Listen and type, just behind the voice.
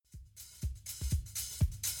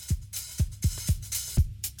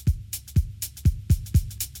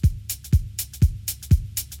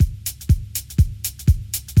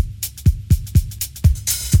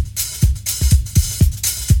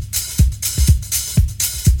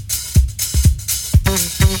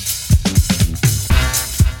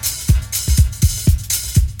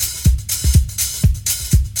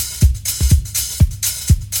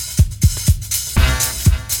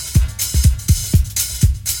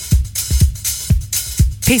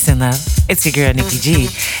Peace and love. It's your girl Nikki G,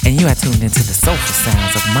 and you are tuned into the soulful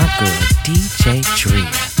sounds of my girl DJ Tria.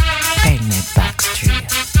 Bang that box, Tria.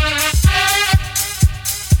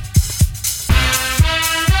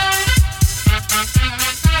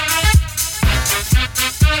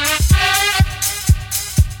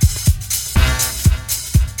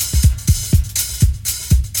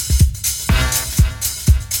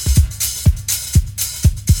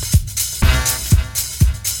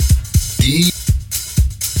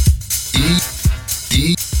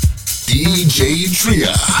 DJ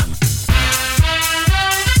Tria.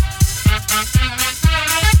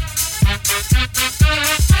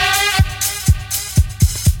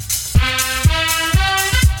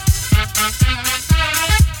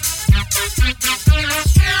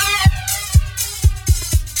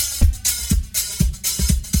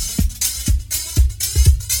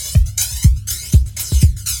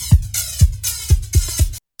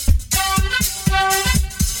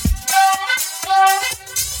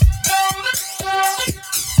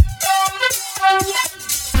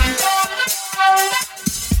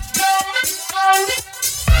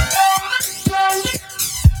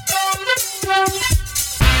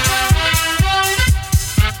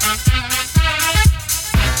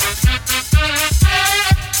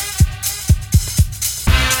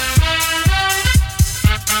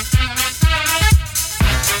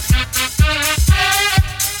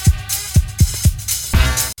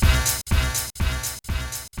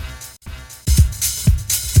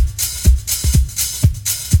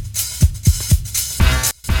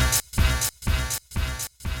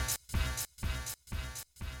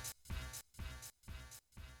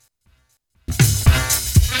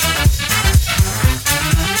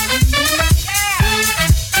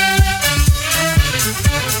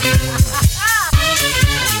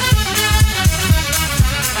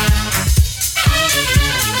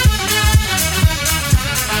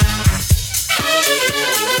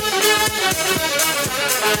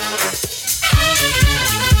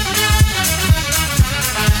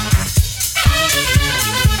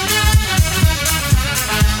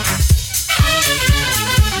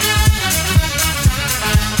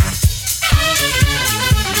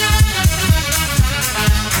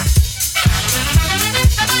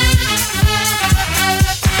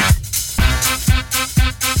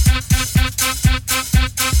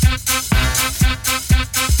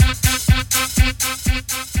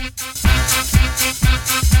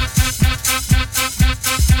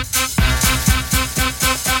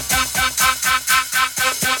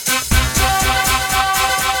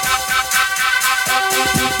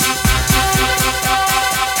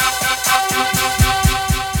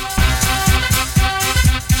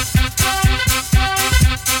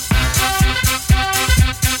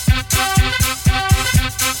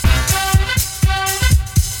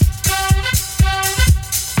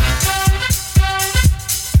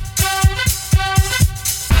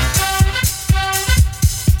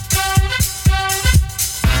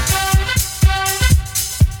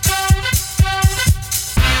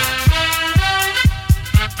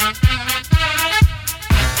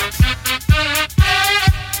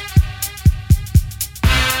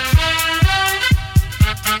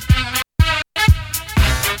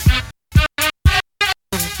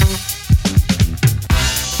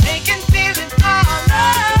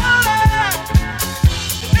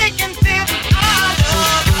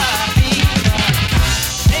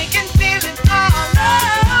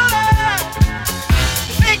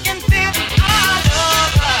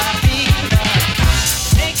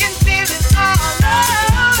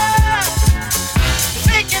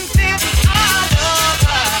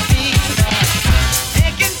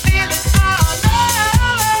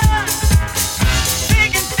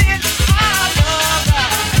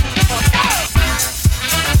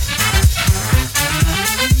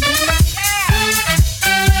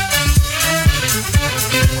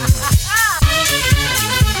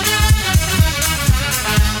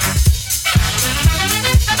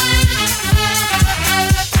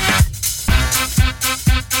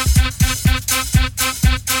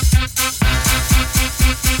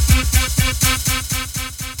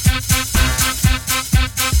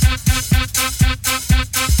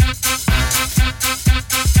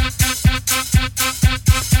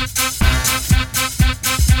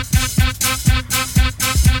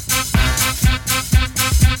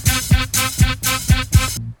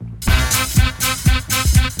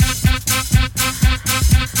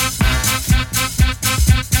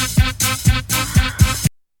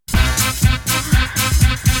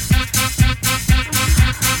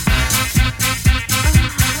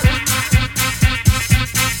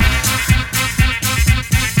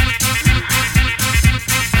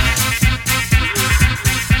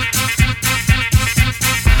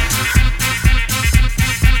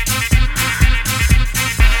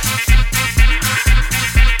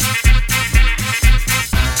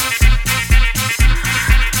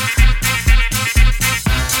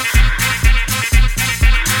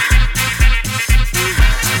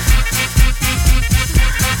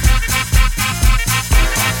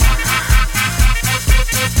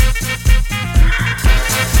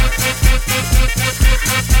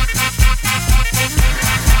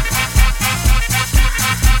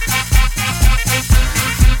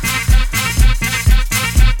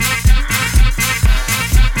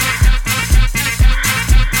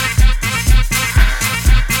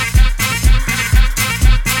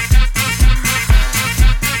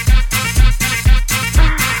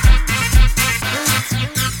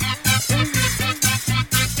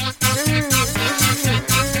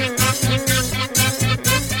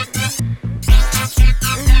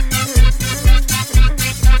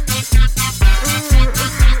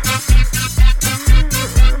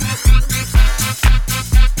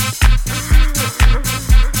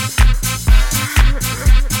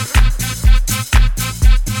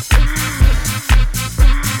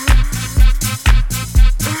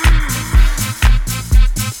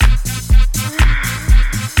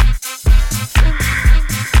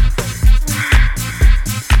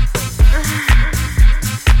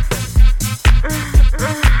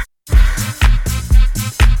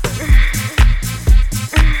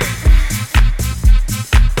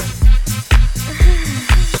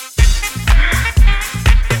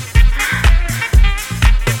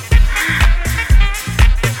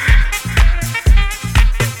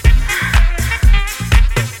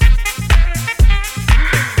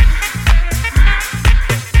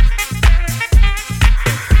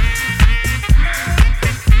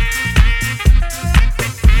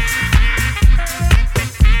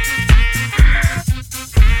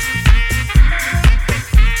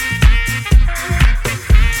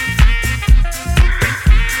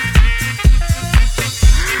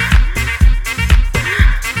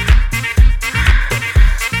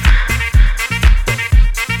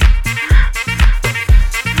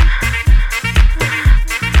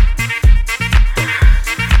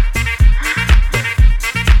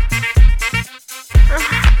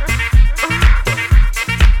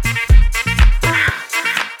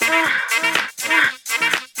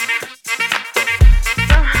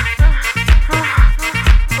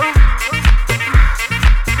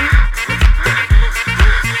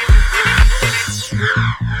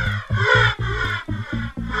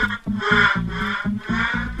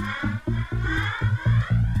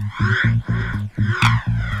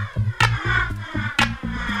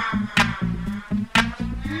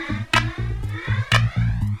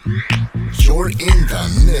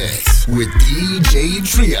 with DJ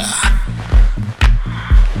Tria.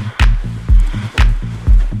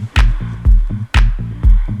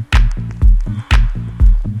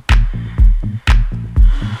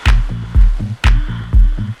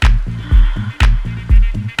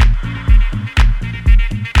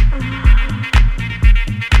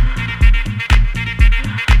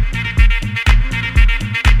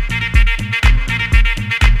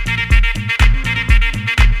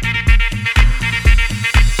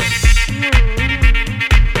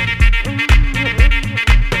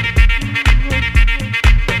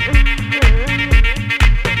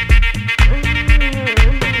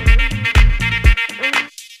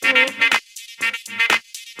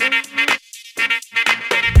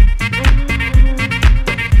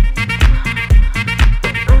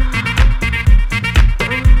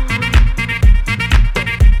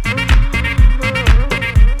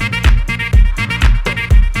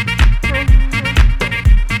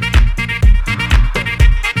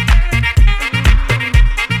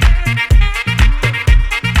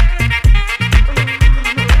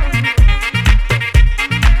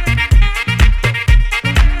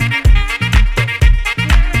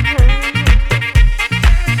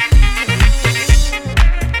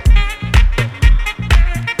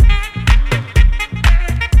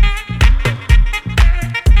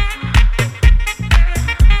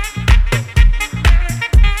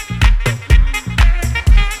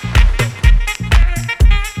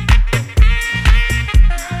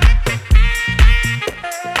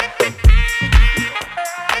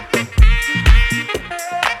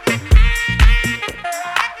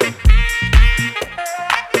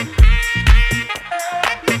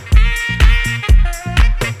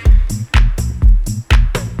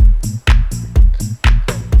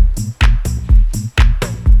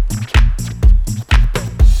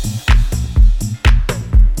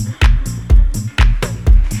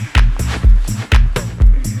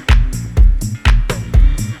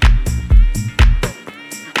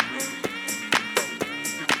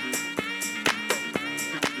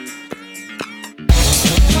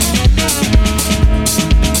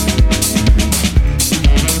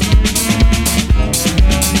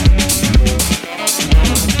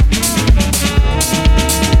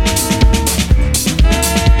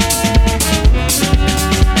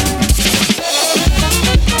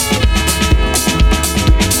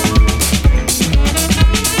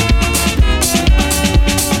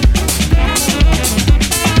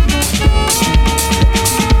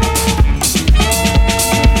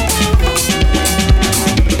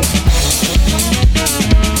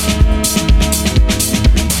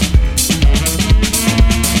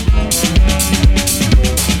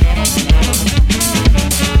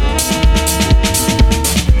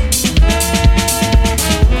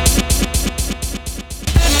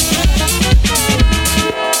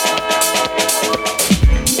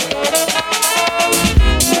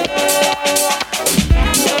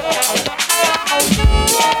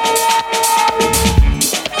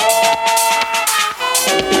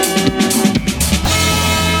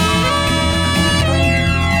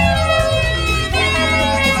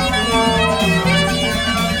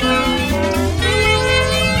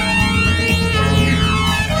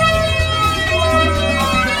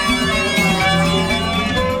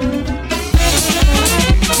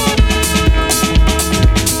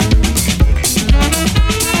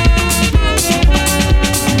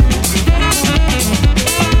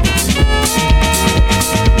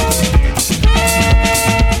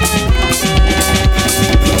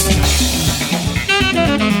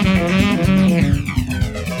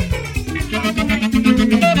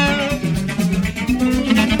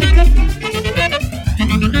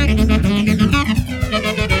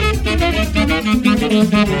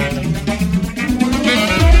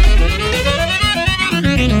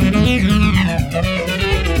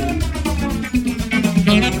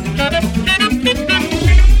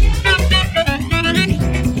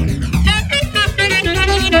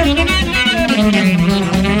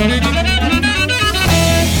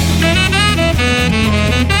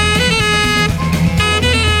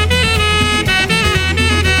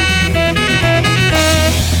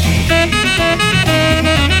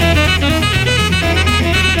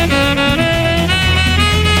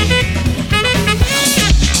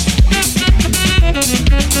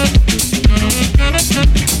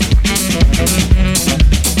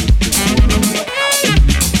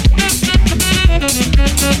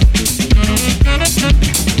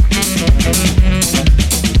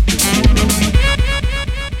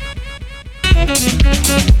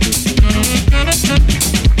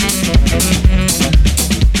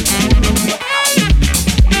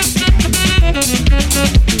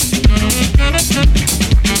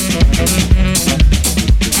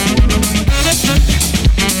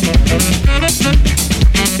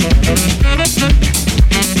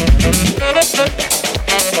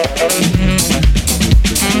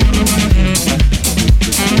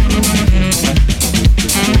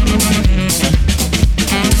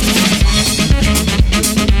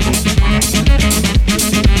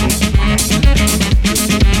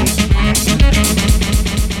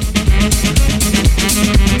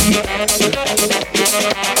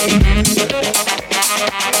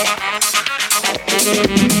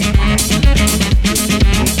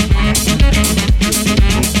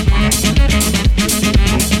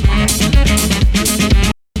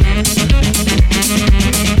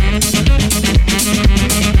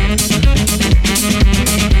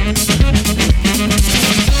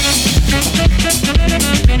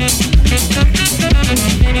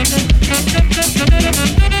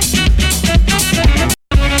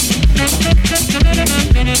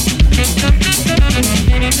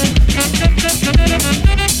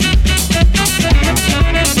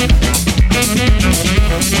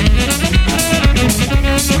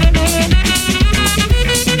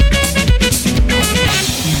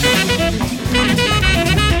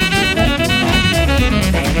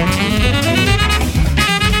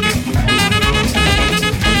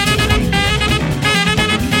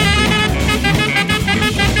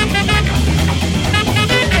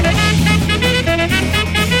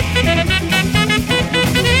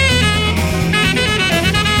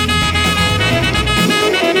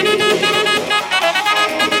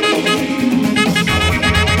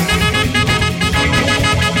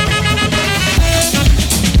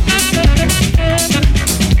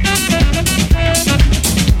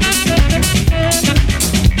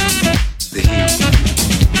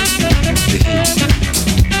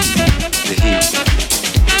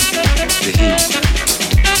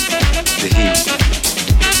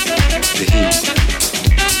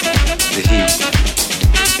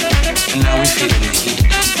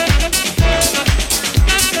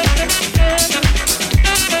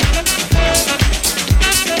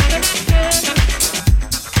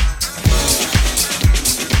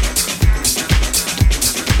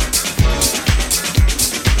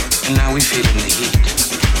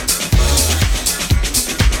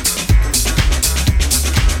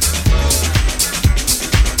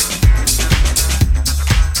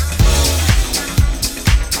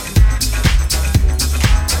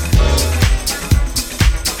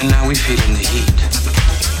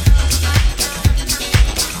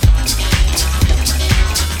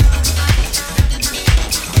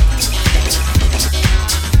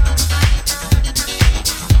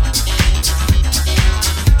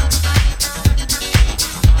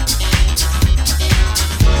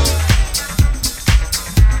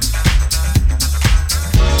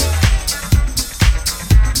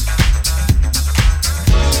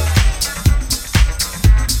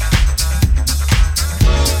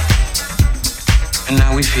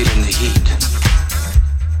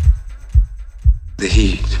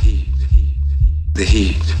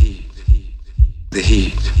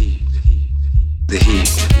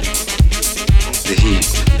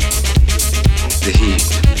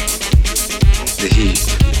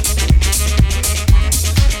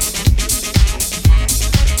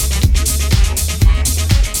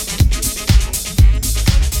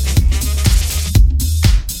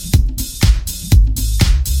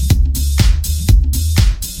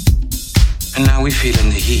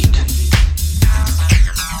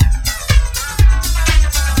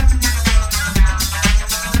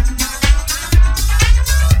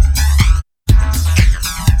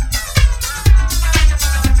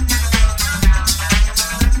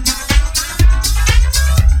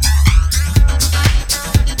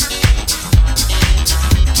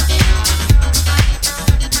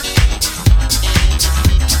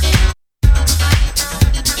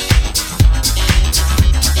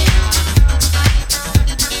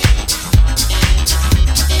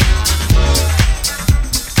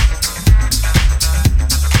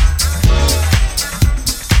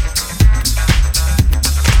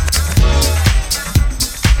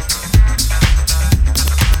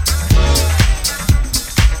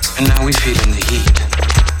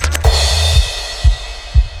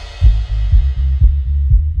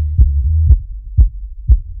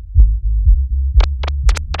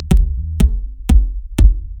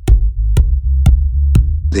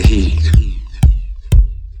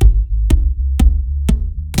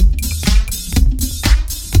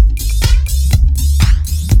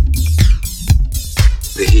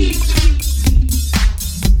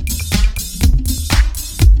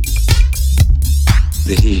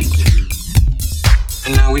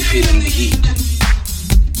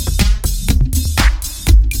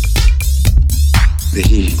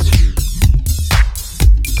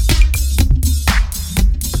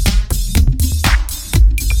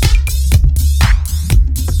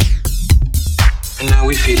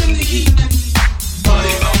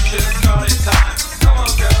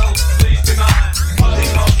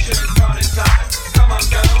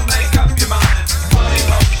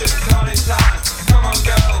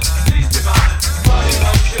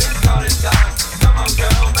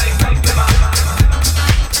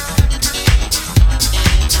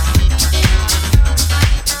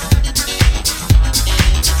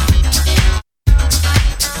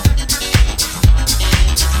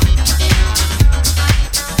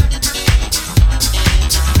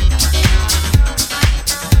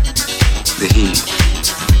 The heat.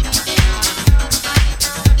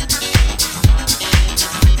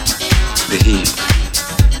 The heat.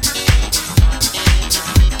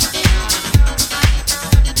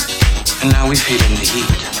 And now we feel in the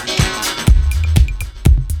heat.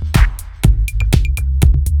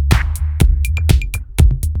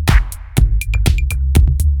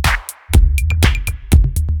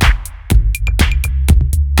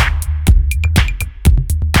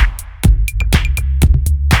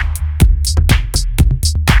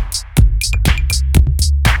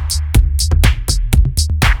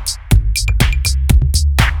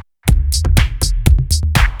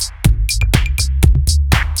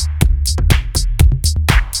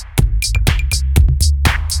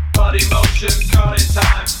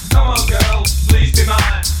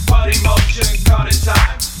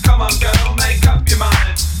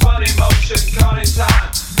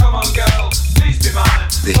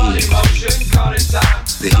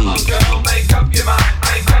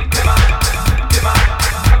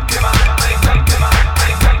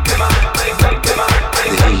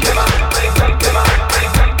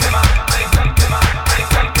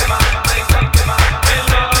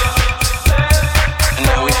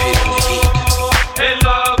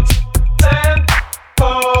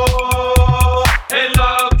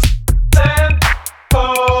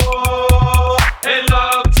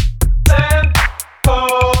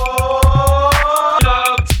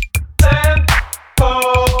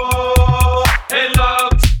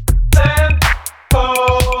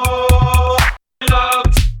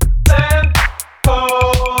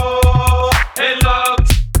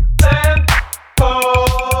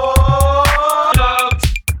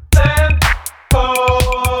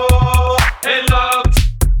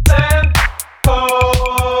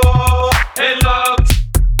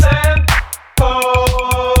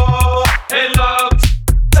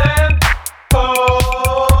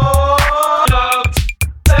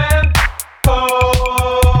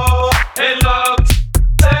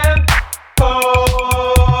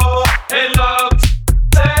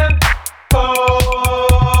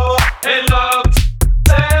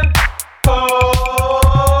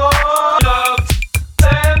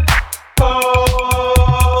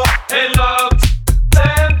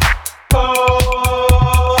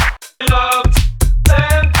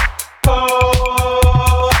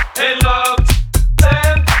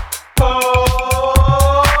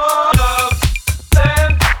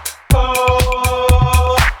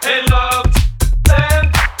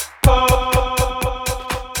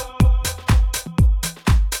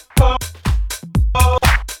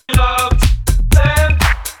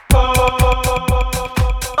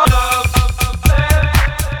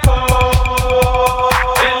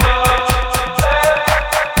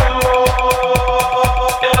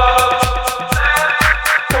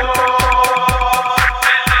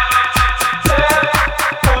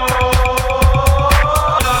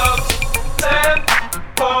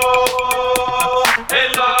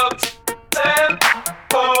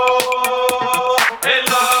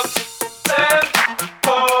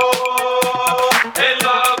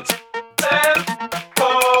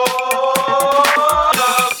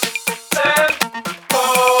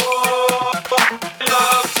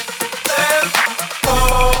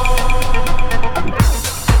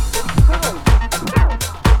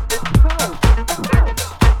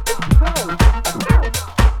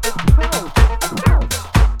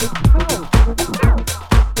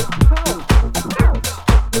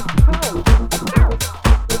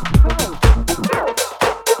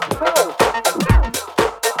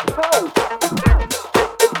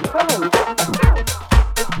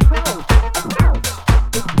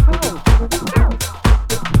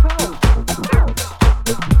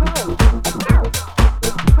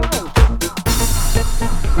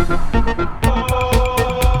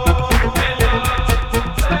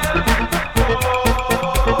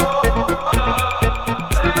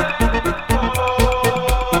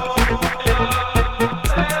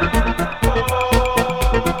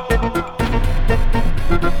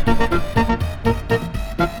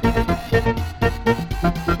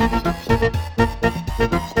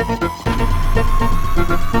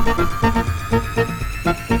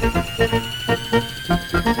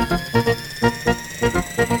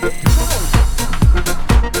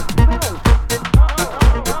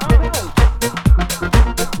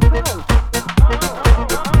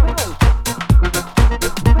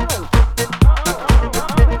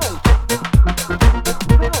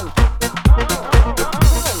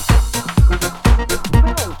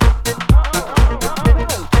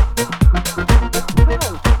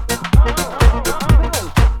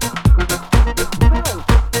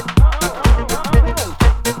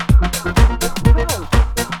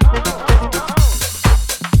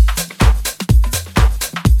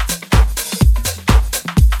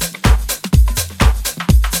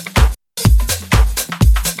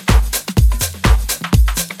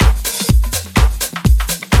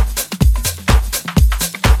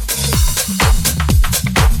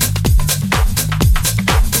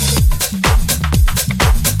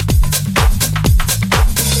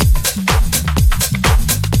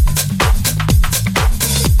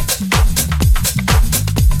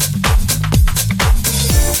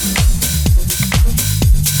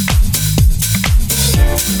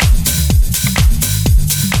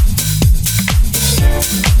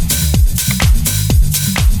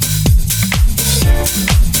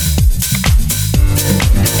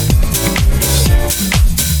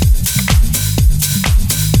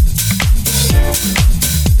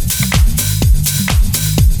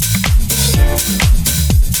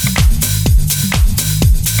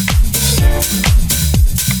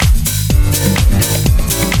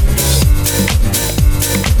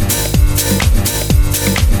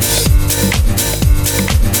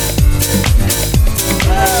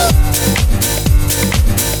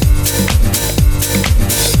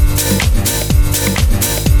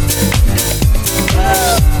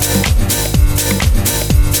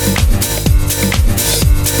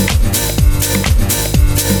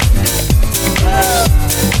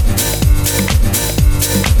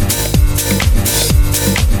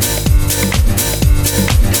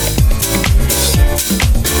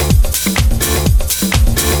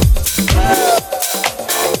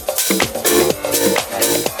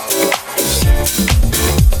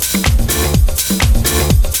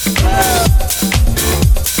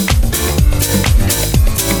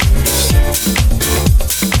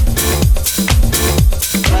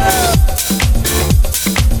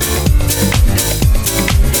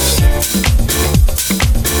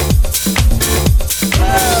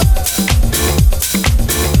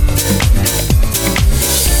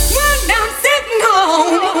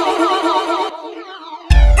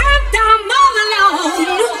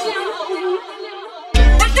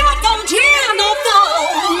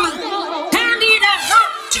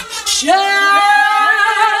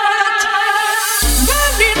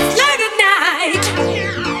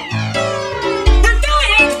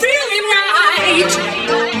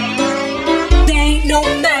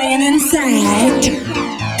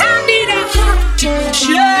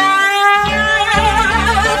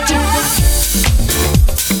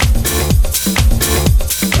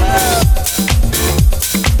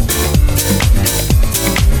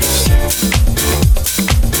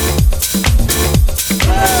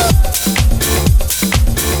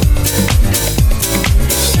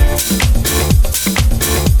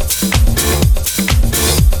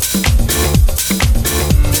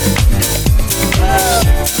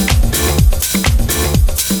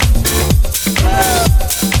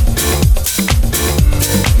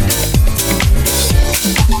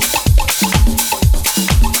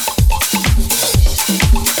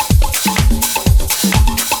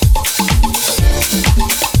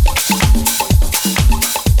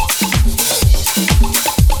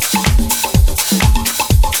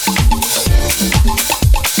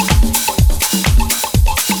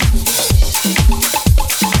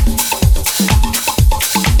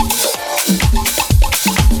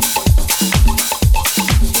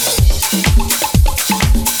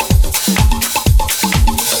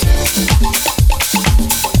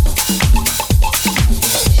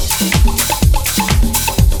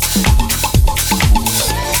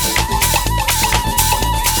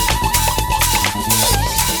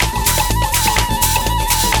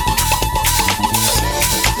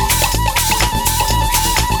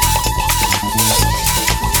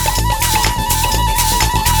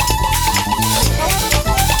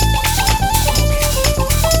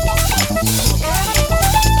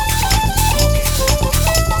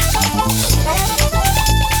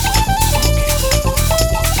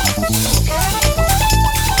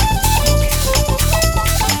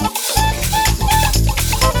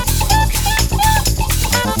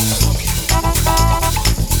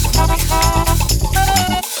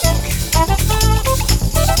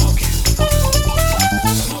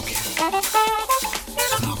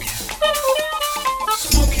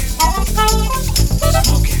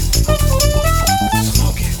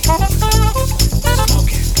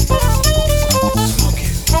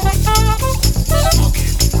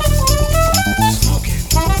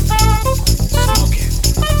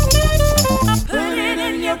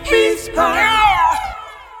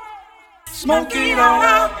 Smoke it all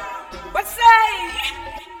out. What say?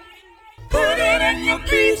 Put it in your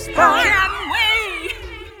peace pipe. Can we?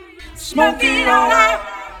 Smoke it all out.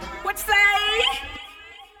 What say?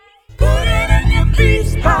 Put it in your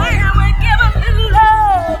peace pipe. Can we give a little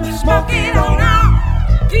love? Smoke it all out.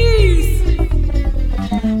 Peace.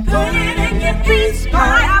 Put it in your peace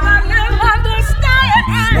pipe. Have a little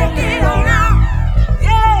understanding. Smoke it all out.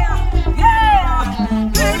 Yeah, yeah.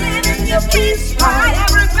 Put it in your peace pipe.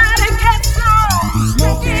 Everybody get some.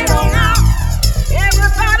 Smoke it all out.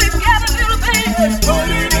 Everybody get a little bit. Put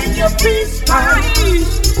it in your peace pipe.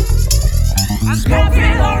 Smoke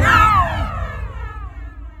it all out.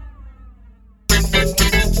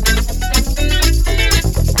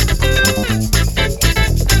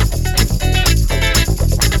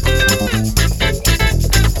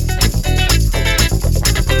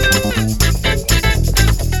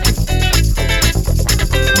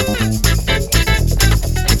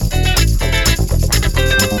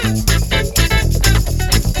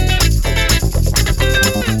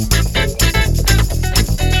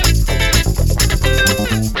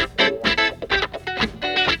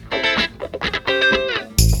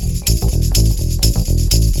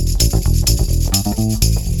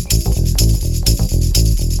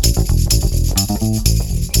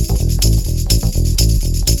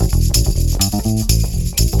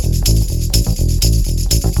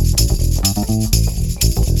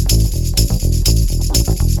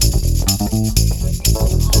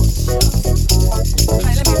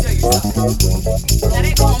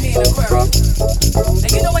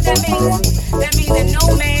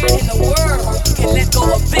 no man in the world can let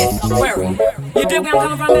go of this aquarium. You dig where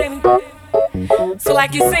I'm coming from, baby? So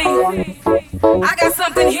like you see, I got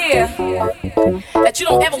something here that you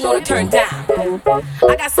don't ever want to turn down.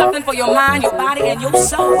 I got something for your mind, your body, and your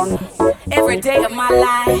soul. Every day of my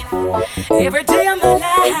life, every day of my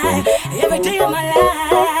life, every day of my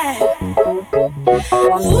life.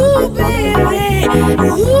 Ooh baby,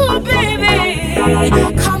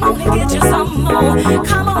 come on and get you some more.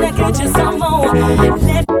 Come on and get you some more.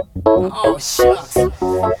 Oh shucks.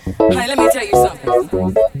 Hey, let me tell you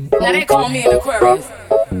something. Now they call me an Aquarius.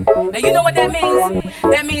 Now you know what that means?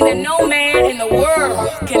 That means that no man in the world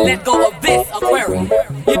can let go of this aquarium.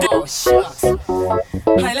 You do? Oh shucks.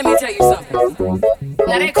 Hey, let me tell you something.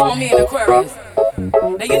 Now they call me an Aquarius.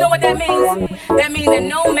 Now you know what that means? That means that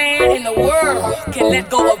no man in the world can let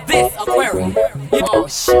go of this aquarium. You do? Oh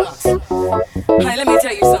shucks. Hey, let me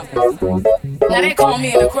tell you something. Now they call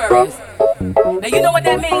me an Aquarius. Now you know what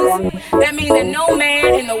that means? That means that no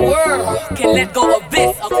man in the world can let go of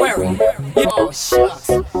this aquarium. You do? Oh shucks.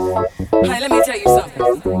 Hey, let me tell you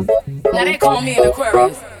something. Now they call me an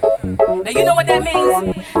Aquarius. Now you know what that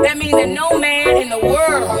means? That means that no man in the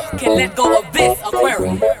world can let go of this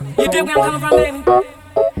aquarium. You dig where I'm coming from, baby?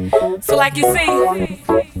 So like you see,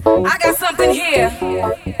 I got something here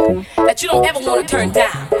that you don't ever want to turn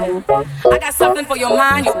down. I got something for your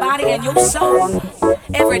mind, your body, and your soul.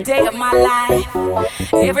 Every day of my life,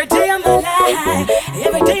 every day of my life,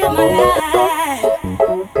 every day of my life.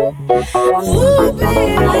 Ooh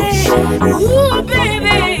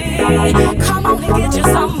baby, come on and get you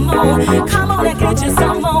some more. Come on and get you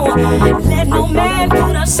some more. Let no man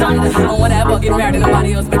put us under. I don't wanna ever get married to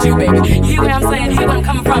nobody else but you, baby. You hear what I'm saying? You hear where I'm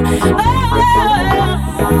coming from? Oh,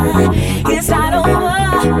 it's not over.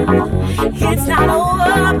 It's not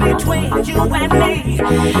over between you and me.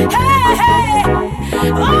 Hey, hey.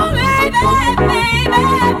 Oh, baby, baby.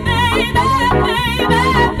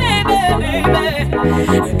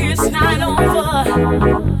 It's not over.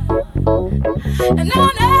 No.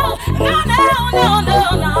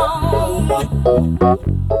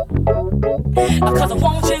 Cause I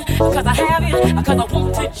want you, cause I have you, cause I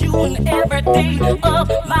wanted you in every day of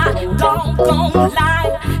my doggone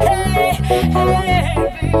life. Hey,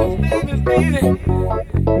 baby.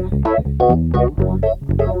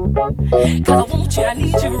 Cause I want you, I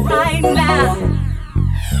need you right now.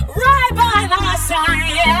 Right by my side,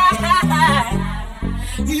 yeah.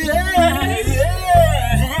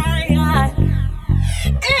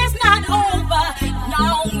 It's not over,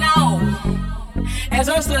 no. As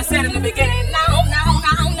Ursula said in the beginning, no.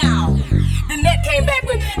 The net came back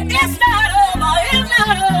with, it's not over.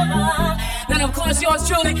 Then of course yours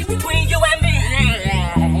truly, between you and me.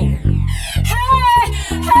 Hey,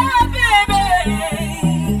 baby.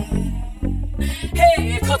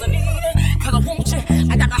 Hey, cause I need it, cause I want you,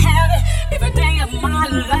 I gotta have it every day of my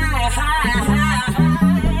life.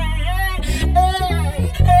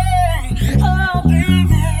 Oh,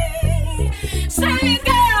 baby. Say it,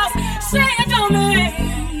 girls, say it to me.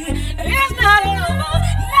 It's not over,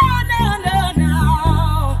 no.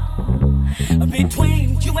 Between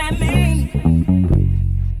you and me,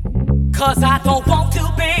 cause I don't want to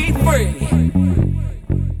be free.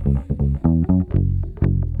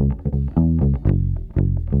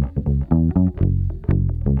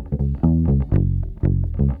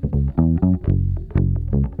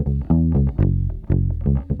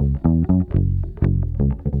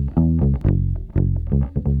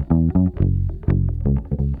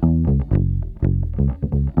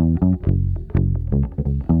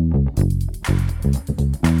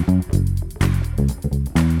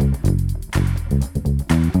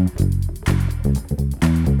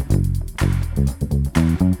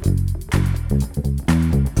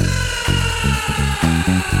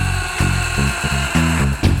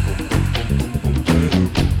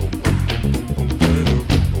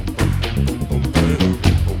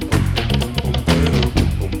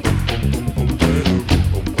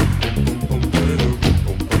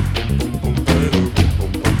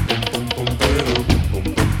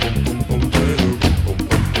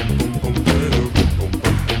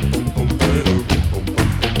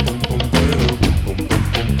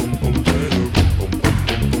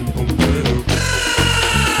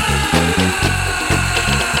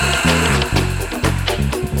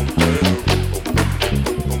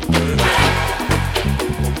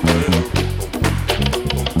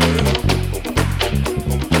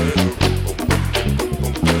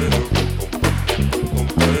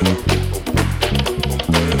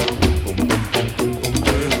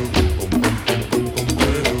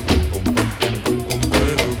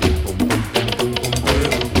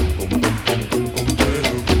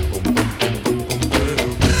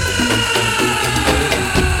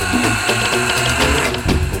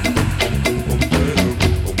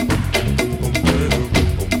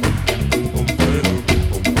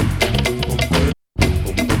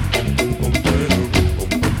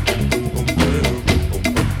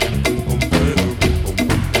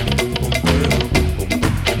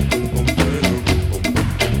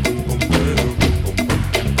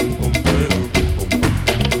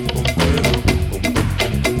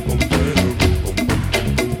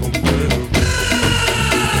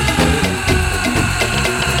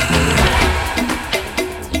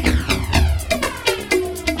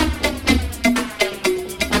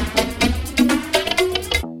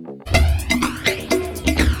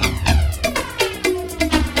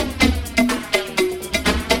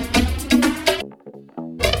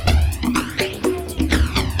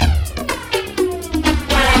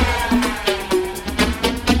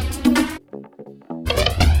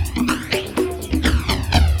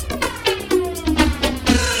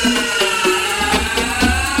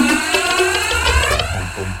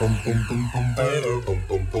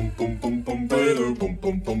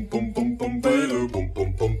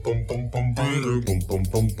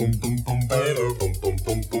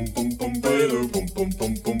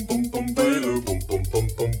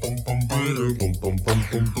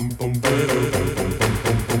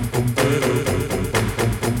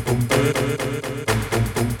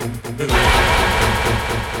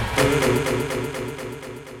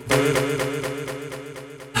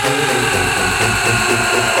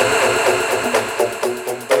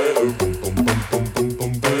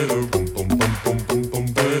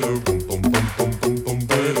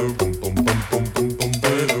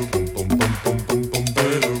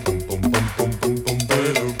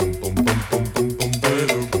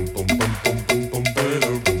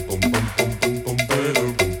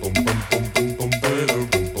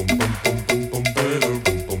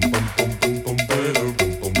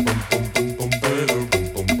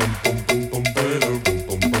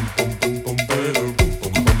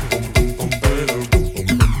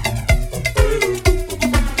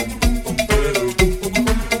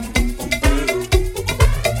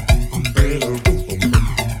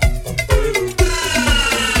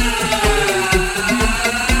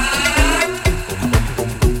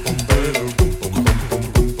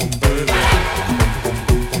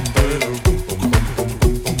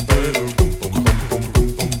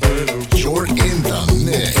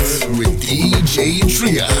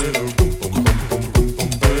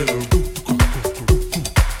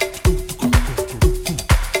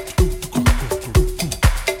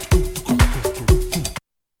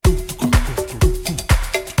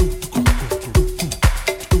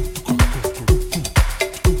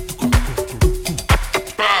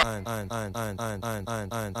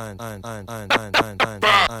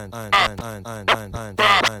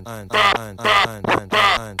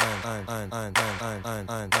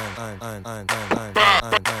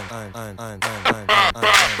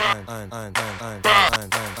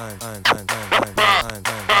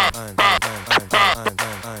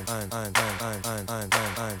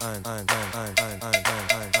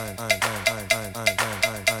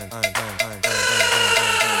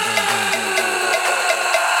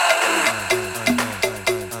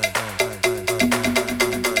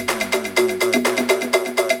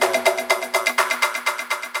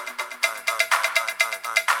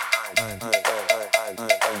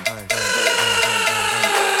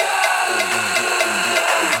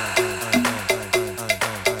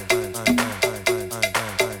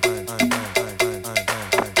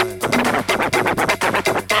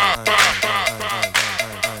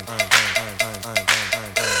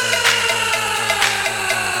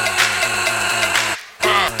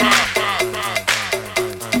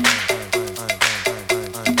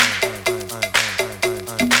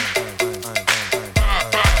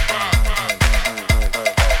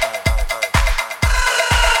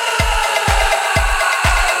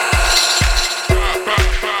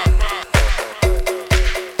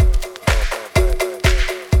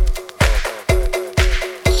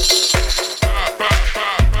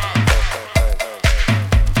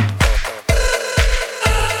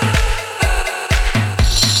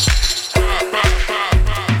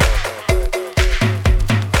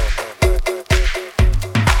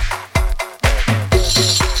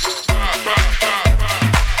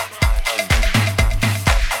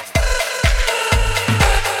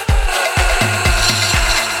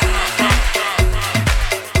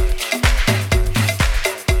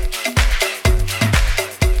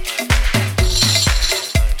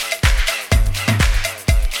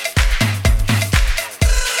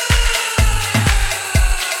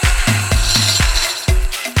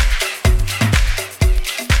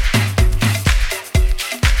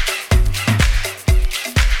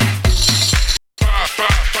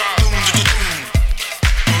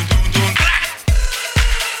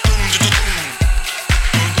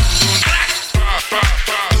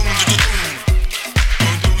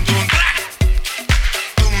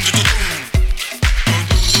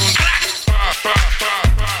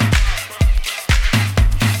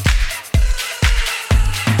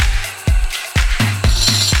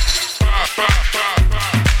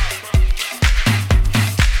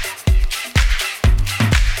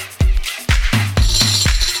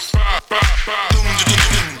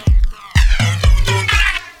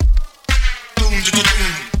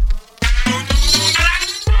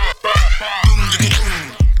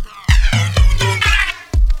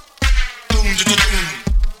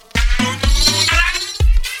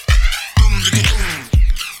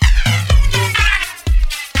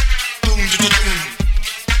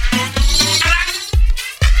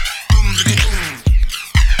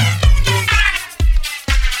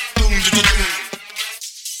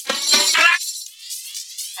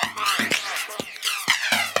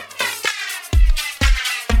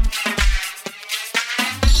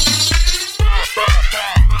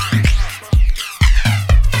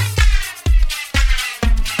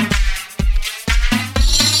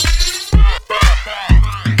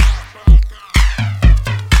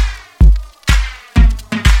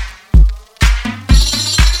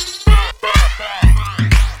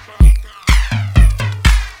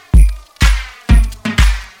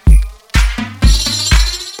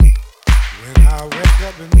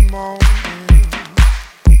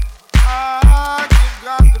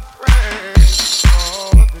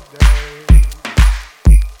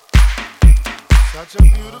 Such a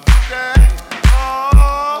beautiful day.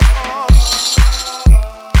 Oh,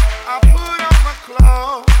 I put on my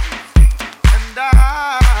clothes and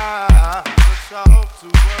I push off to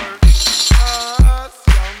work. 'Cause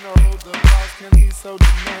y'all know the boss can be so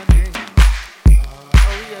demanding.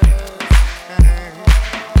 Oh yes,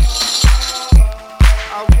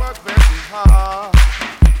 I work very hard,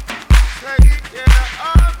 taking care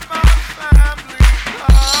of my family.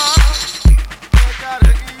 'Cause I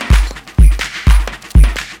gotta eat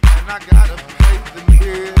and I gotta pay the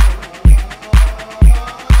bill.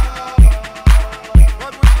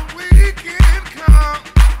 But when the weekend comes,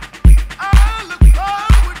 I look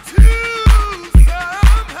forward to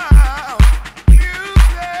somehow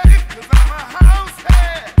music. 'Cause I'm a house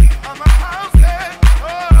head. I'm a house head.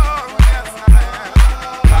 Oh yes I am.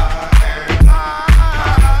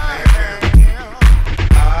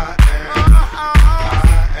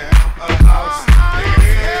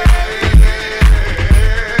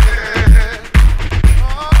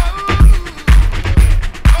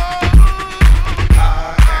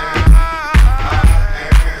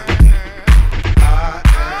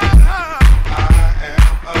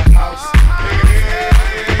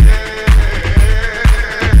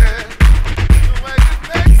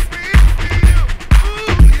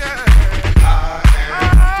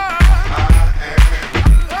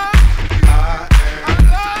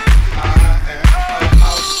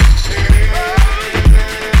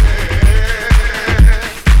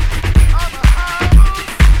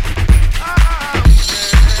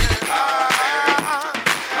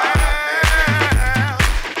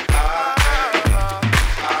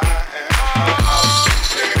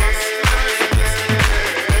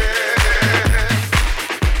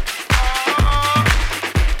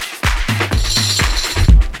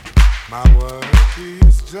 My work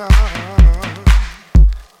is done,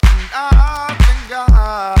 and I thank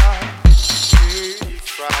God it's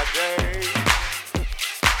Friday.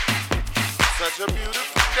 Such a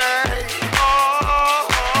beautiful day. Oh,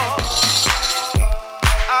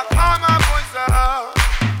 I call my voice out,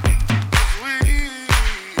 'cause we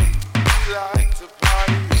like to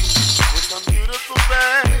party with some beautiful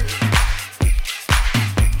babe.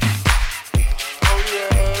 Oh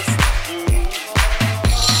yes, we do.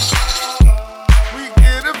 We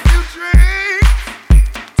get a few drinks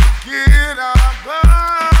to get our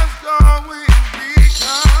buzz going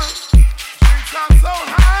because drinks are so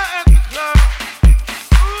high at the club.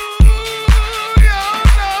 Ooh, y'all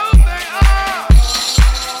know they are.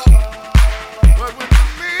 But when the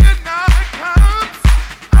midnight comes,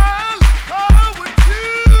 I look forward to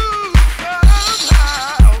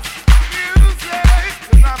somehow music.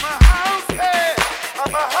 'Cause I'm a house head.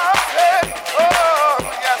 I'm a house head. Oh,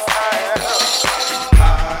 yes I am.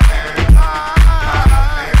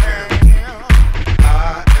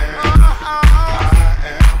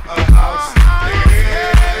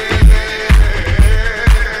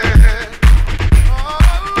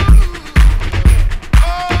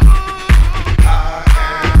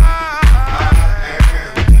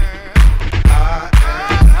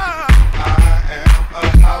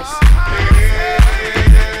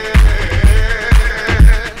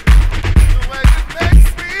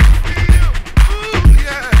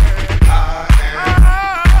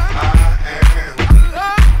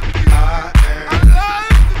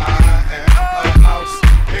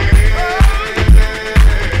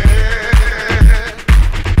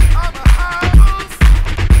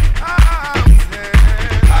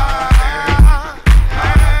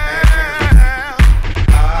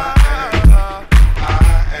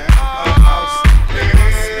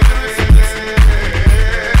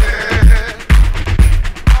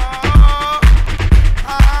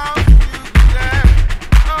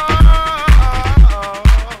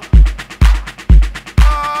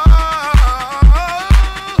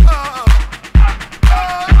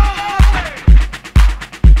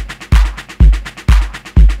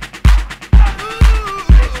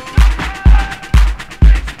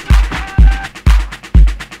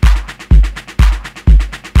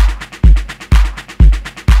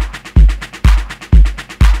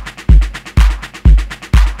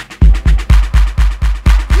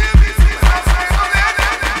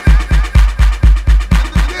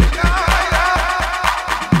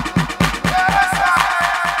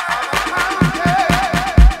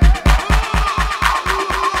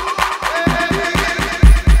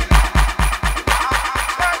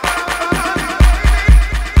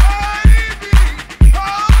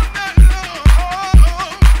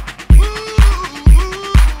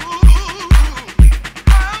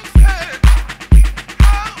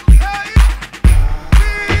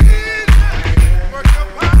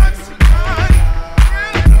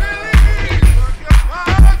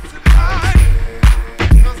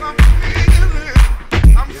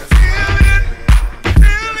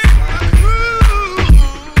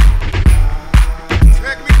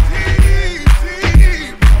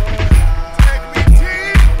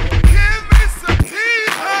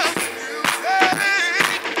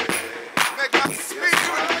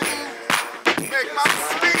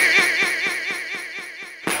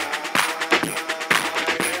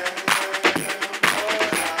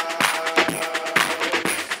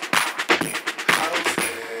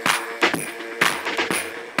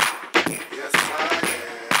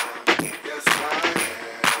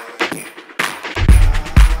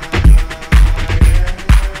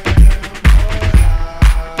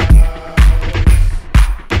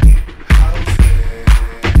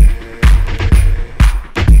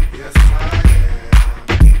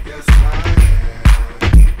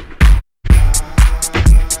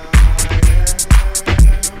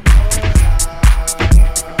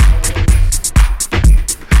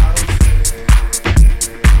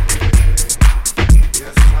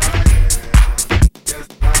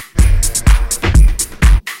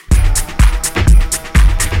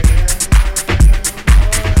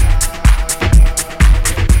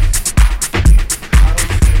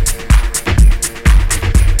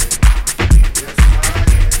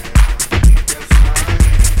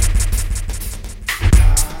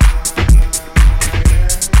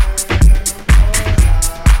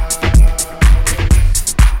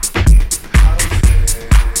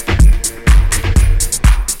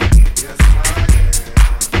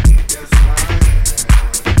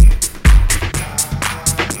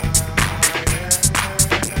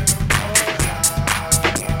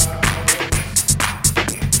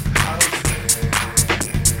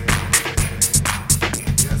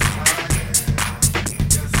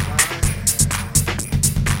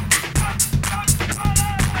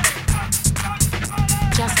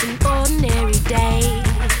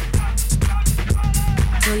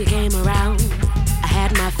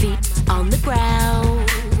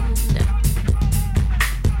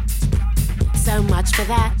 so much for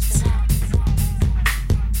that.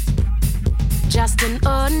 Just an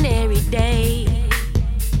ordinary day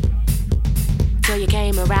till you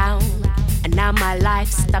came around, and now my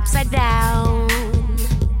life's upside down.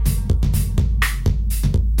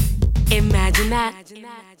 Imagine that.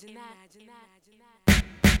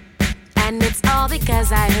 And it's all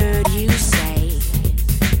because I heard you say.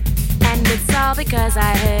 And it's all because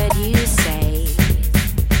I heard you say.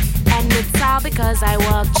 And it's all because I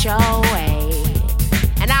walked your way.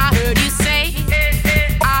 And I heard you say,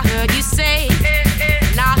 I heard you say,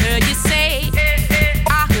 and I heard you say,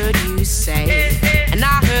 I heard you say, and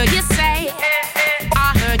I heard you say,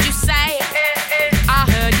 I heard you say, I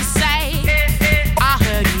heard you say, I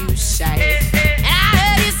heard you say, and I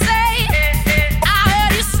heard you say, I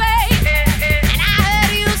heard you say, and I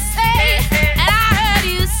heard you say, and I heard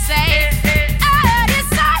you say, I heard you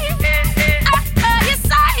say, I heard you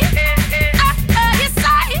say, I heard you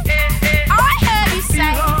say, I heard you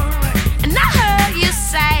say, and I heard you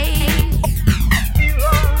say.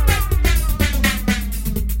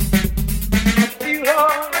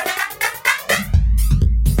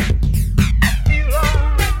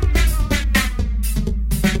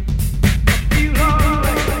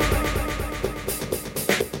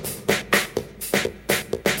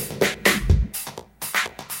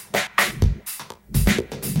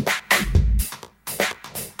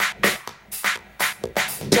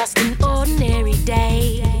 Just an ordinary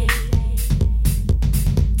day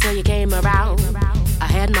till you came around. I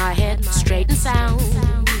had my head straight and sound,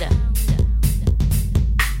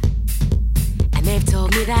 and they've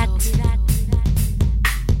told me that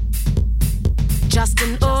just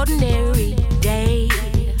an ordinary day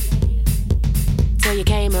till you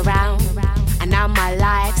came around, and now my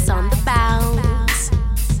life's on the bounce.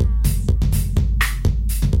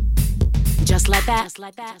 Just like that.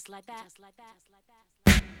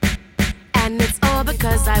 And it's all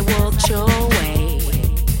because I walked your way.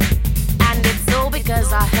 And it's all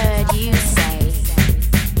because I heard you say.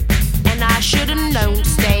 And I should've known to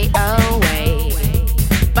stay away.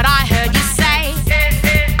 But I heard you say,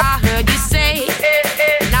 I heard you say,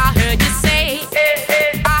 and I heard you say,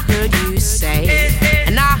 I heard you say,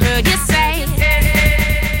 and I heard you say.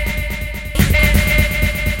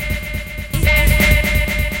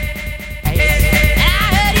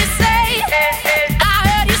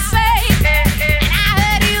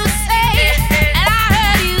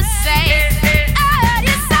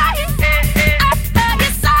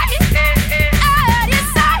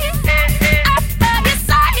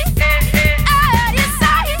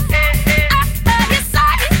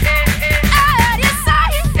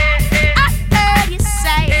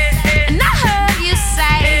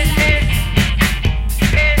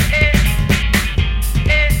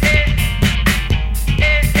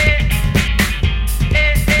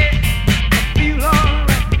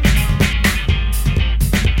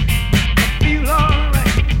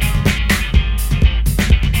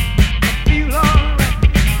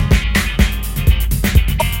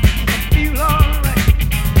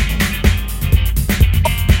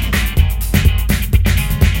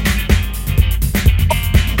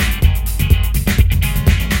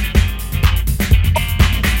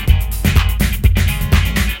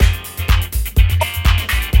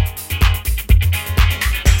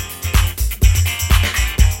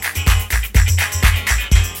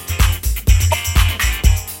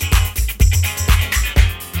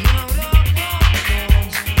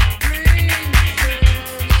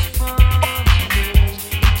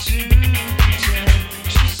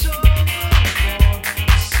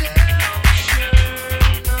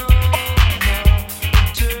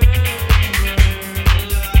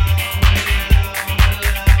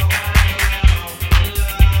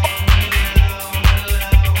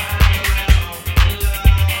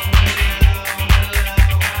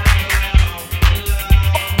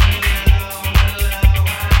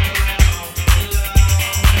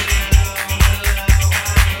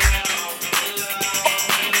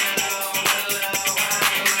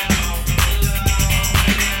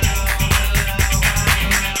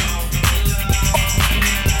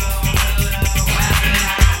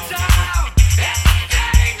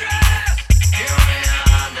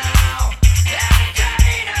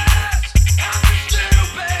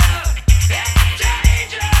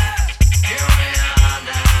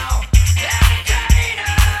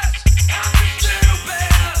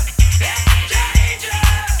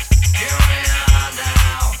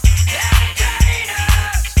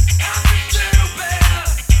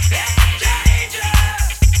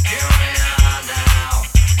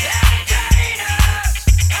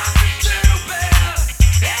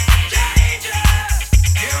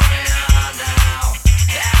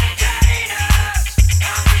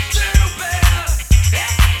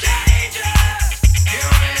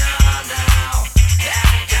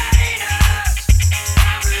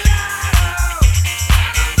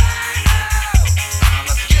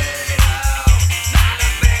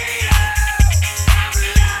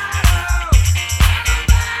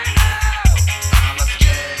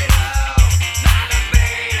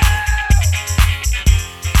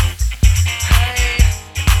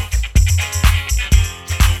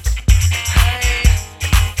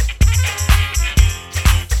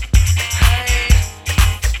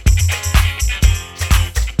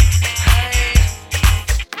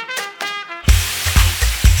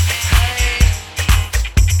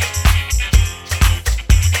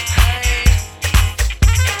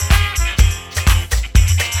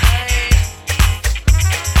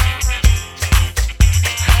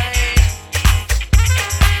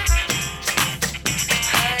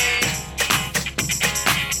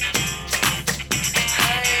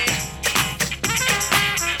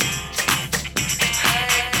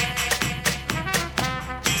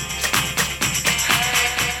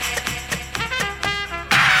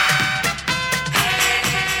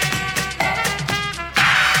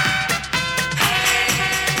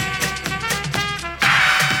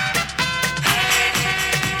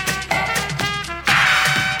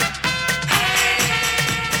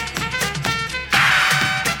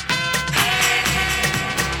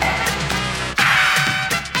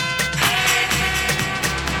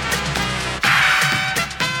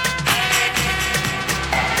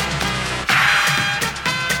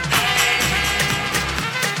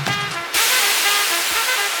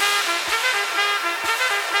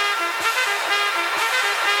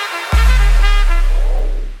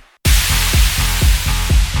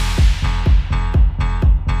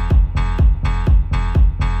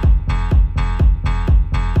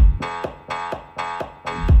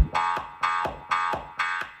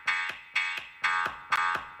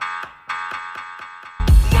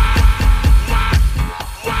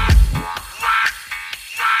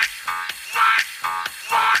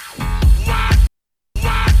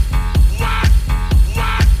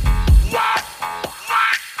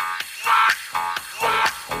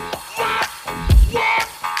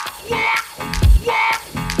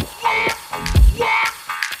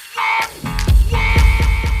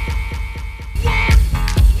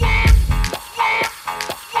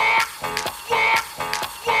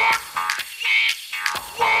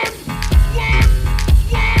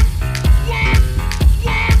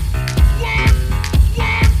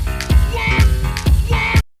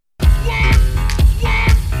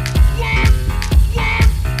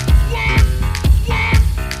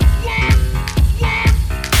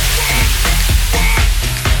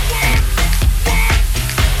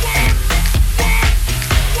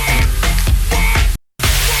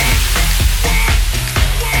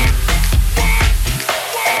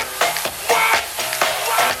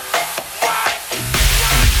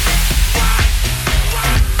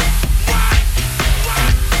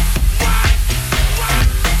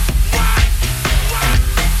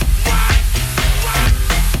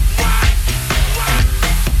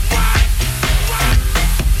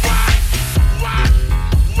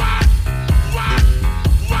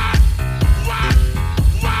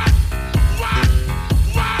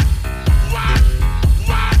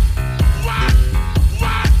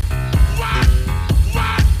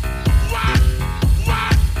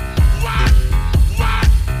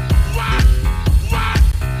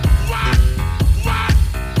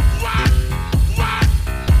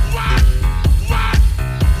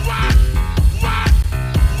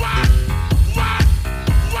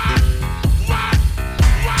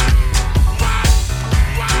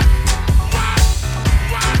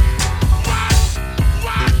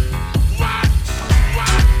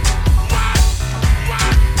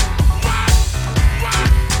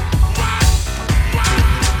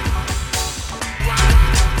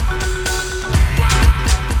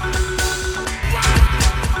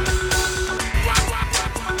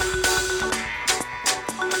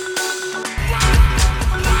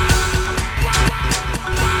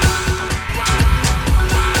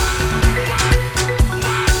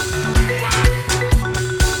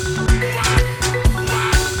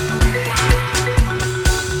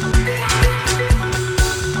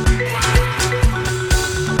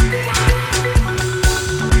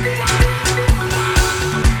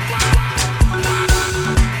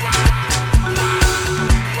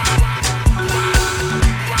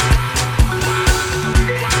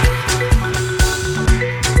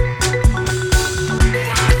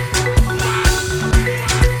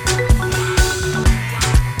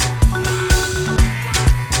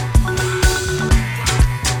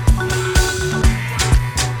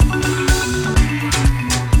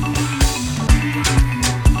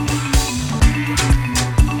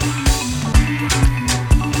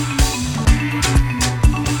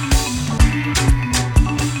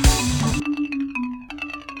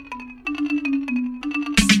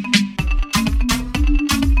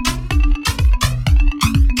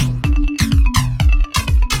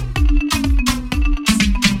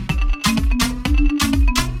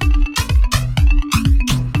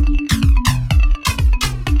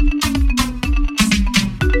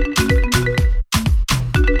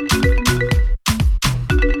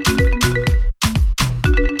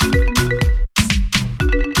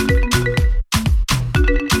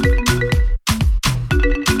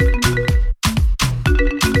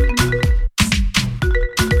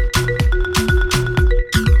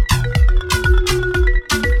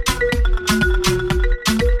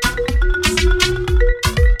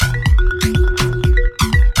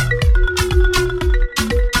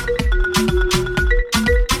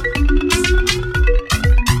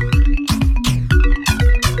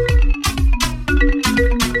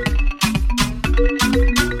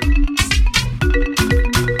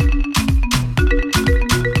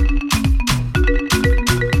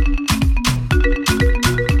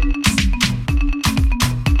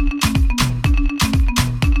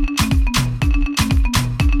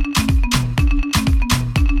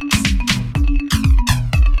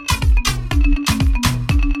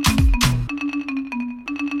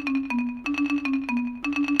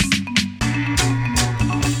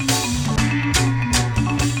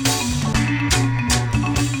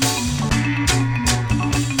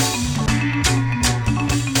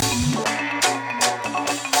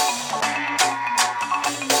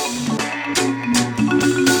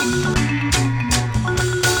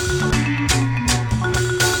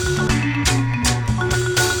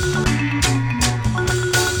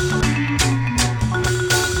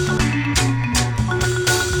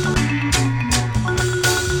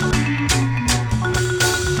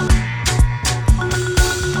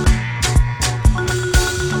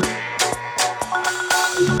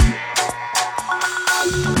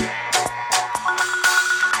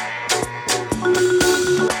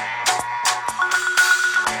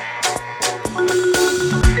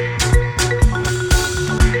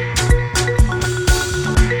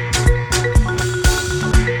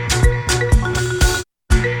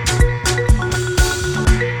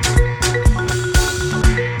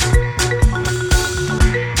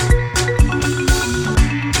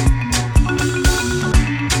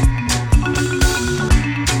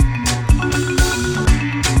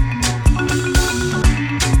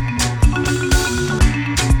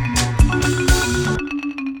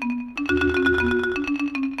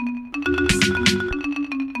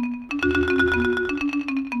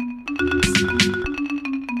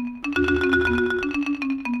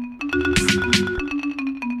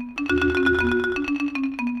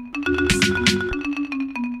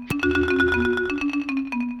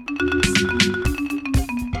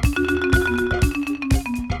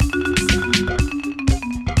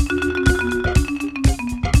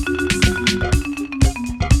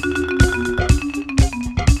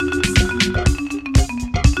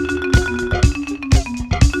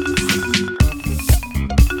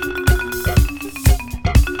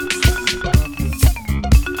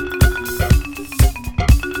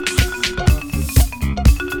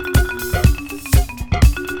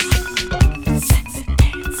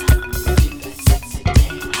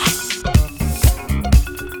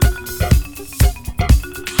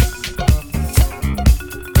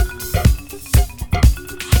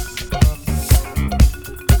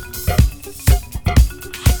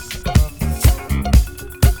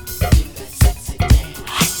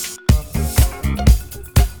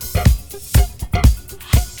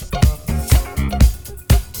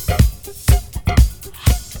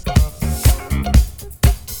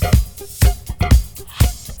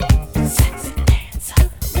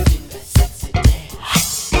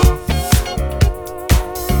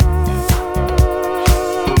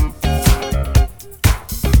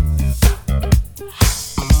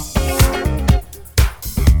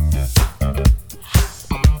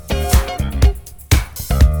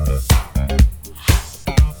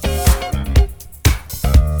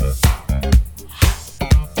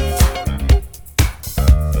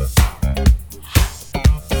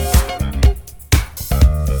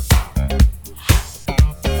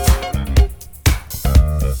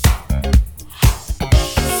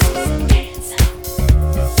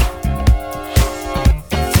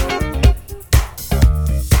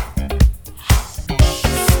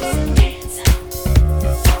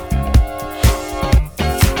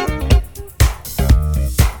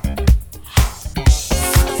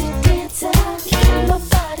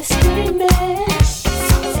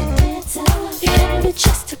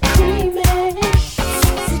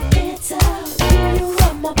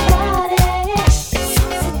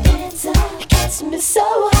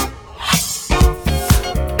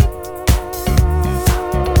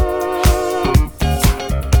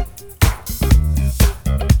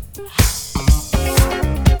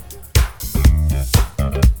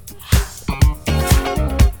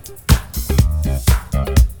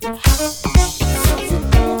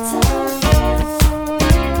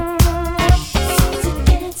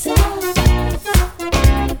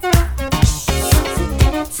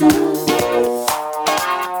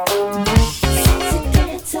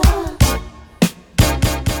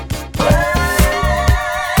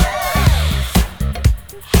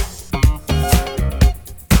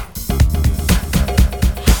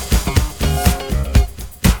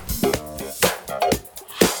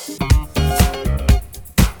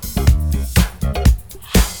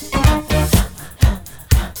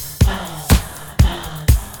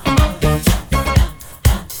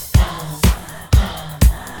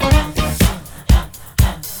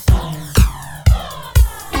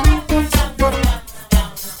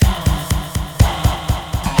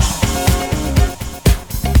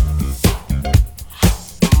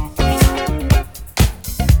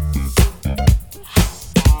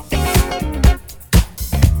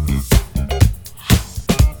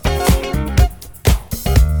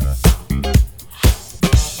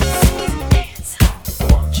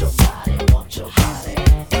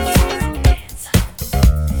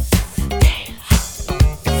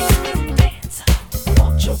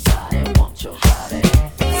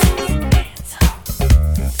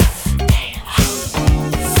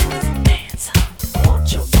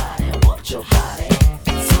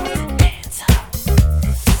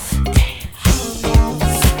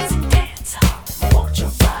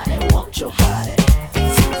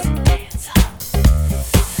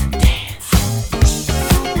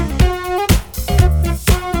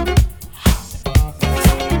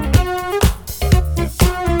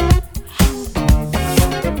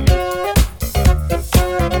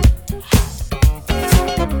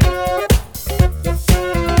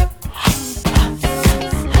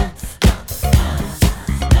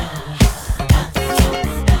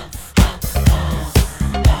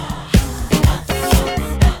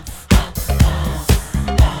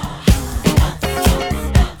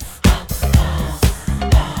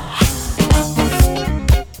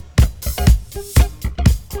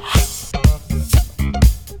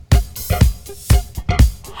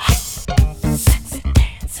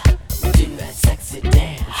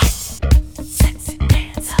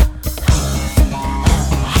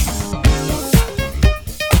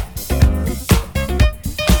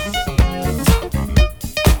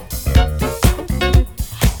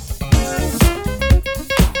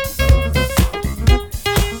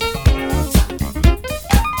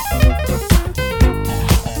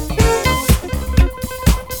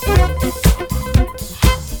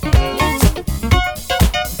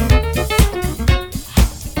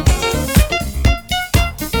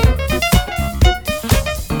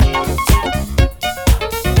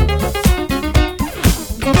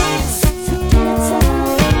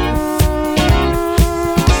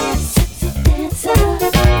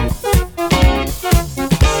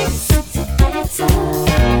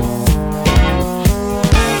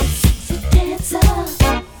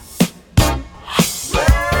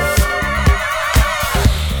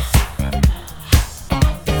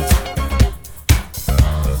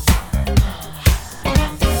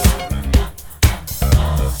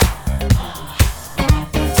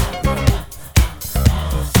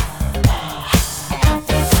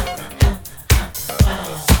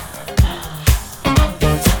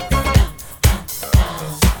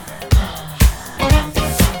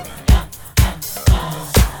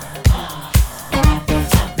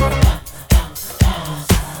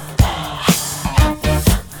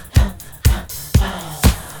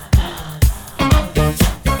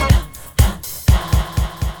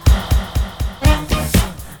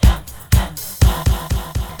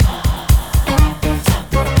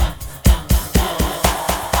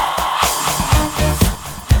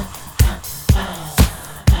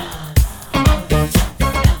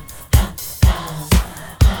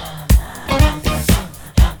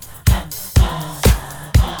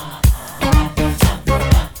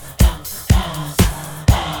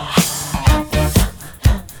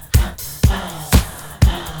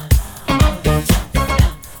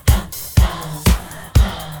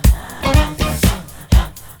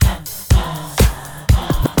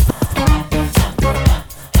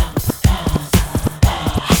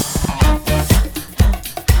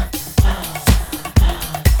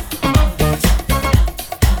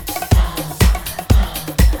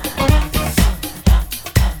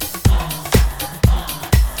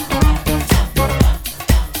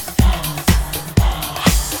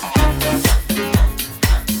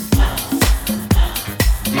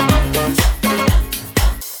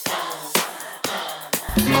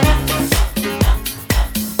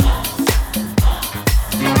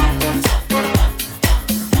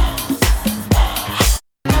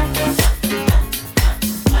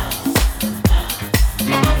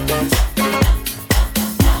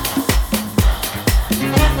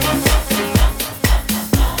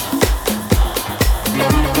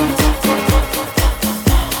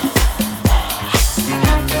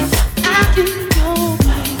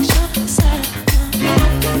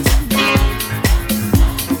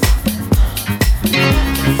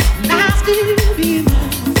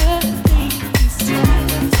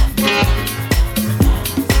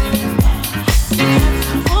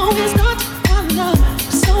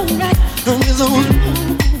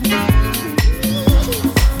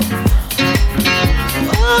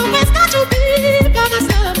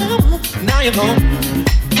 now you're gone.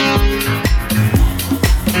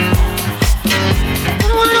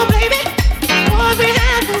 Oh, baby, what we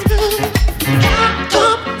had was good. How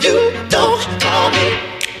come you don't call me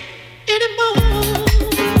anymore?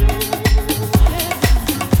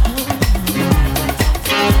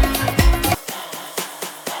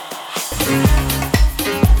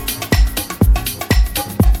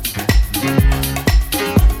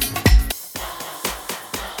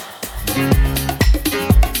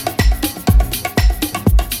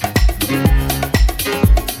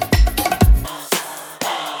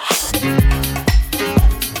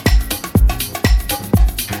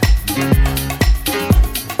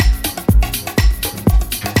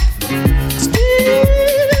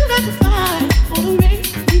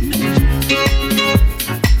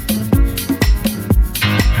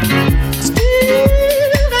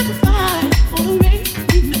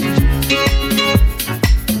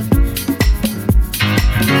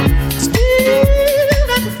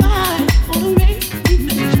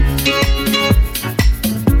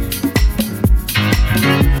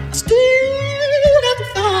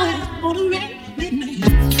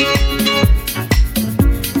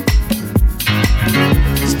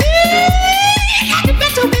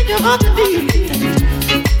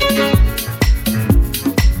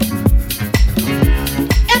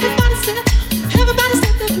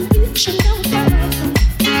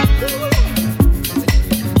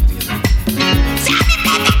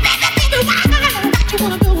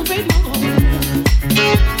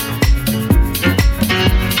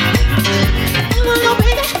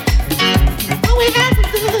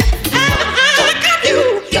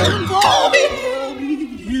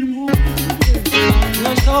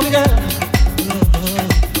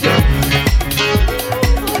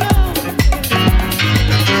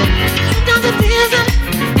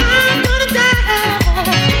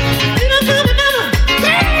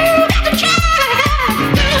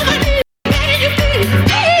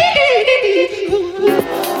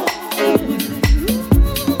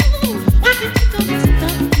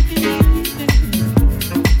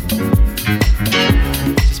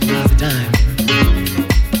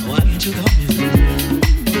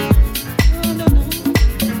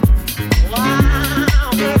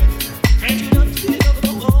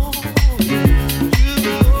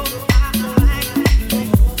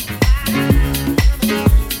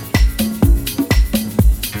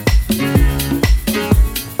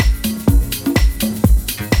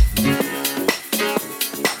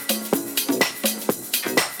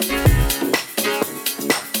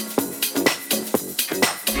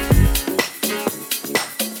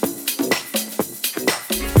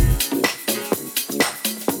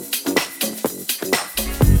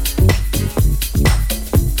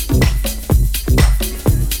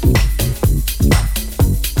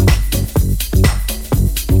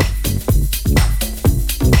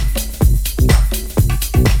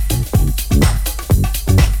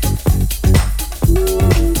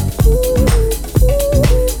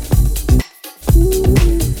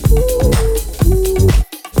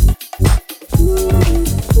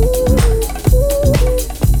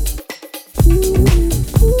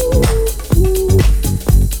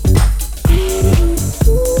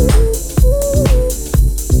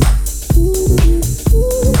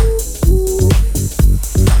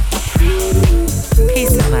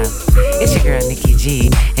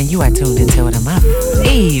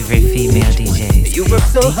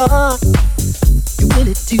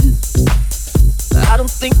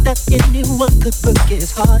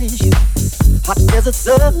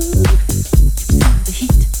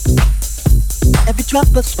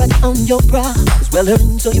 Your brow is well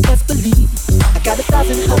earned, so you best believe I got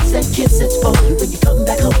 1,000 hugs and kisses for you when you come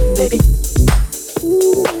back home, baby.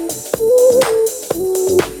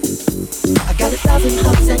 I got 1,000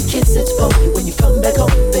 hugs and kisses for you when you come back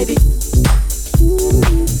home, baby.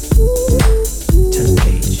 Turn the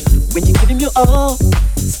page. When you give him your all,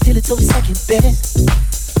 still it's only second best.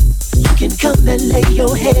 You can come and lay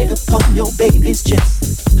your head upon your baby's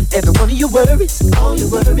chest. Every one of your worries, all your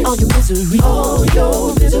misery, all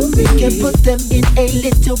your misery. You can put them in a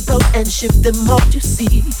little boat and ship them off to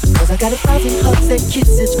sea. 'Cause I got 1,000 hugs and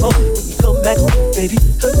kisses for you when you come back home, baby.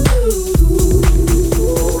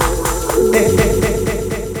 Hey, hey, hey, hey.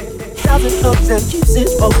 1,000 hugs and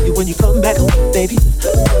kisses for you when you come back home, baby.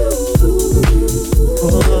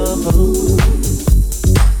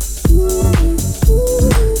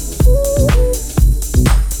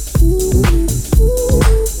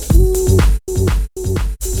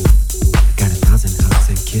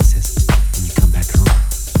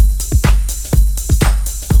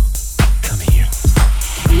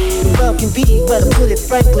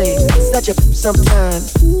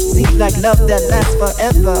 Sometimes seems like love that lasts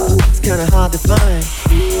forever. It's kinda hard to find.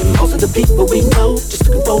 Most of the people we know just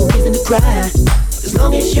looking for a reason to cry. As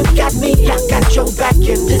long as you got me, I got your back,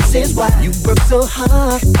 and this is why you work so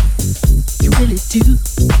hard. You really do.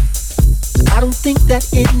 I don't think that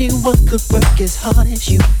anyone could work as hard as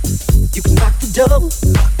you. You can lock the door.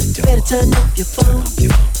 You better turn off your phone.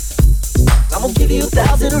 I'm gonna give you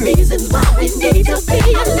 1,000 reasons why we need to be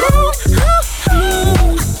alone.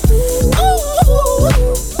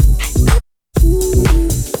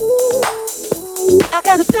 I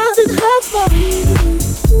got 1,000 hugs for you.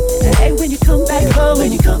 Hey, when you come back home,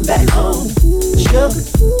 when you come back home, sugar,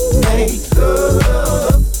 hey,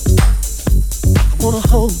 I wanna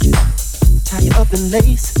hold you, tie you up in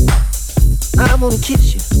lace. I wanna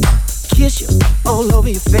kiss you all over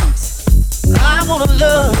your face. I wanna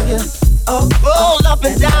love you, all up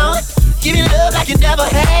and down, give you love like you never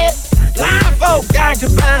had. Blindfold, guide you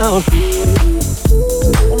bound. I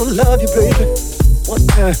wanna love you, baby, one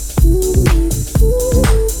time,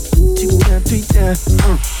 2 times, 3 times.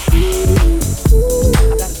 I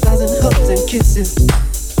got 1,000 hugs and kisses.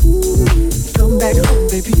 Come back home,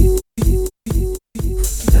 baby.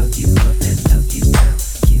 Love you up and love you down.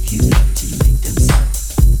 Give you love till you make them sound.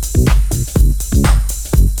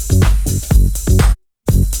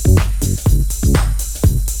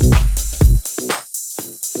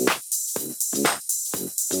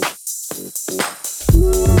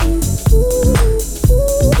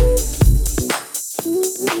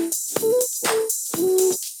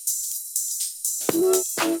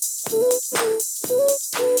 Ooh.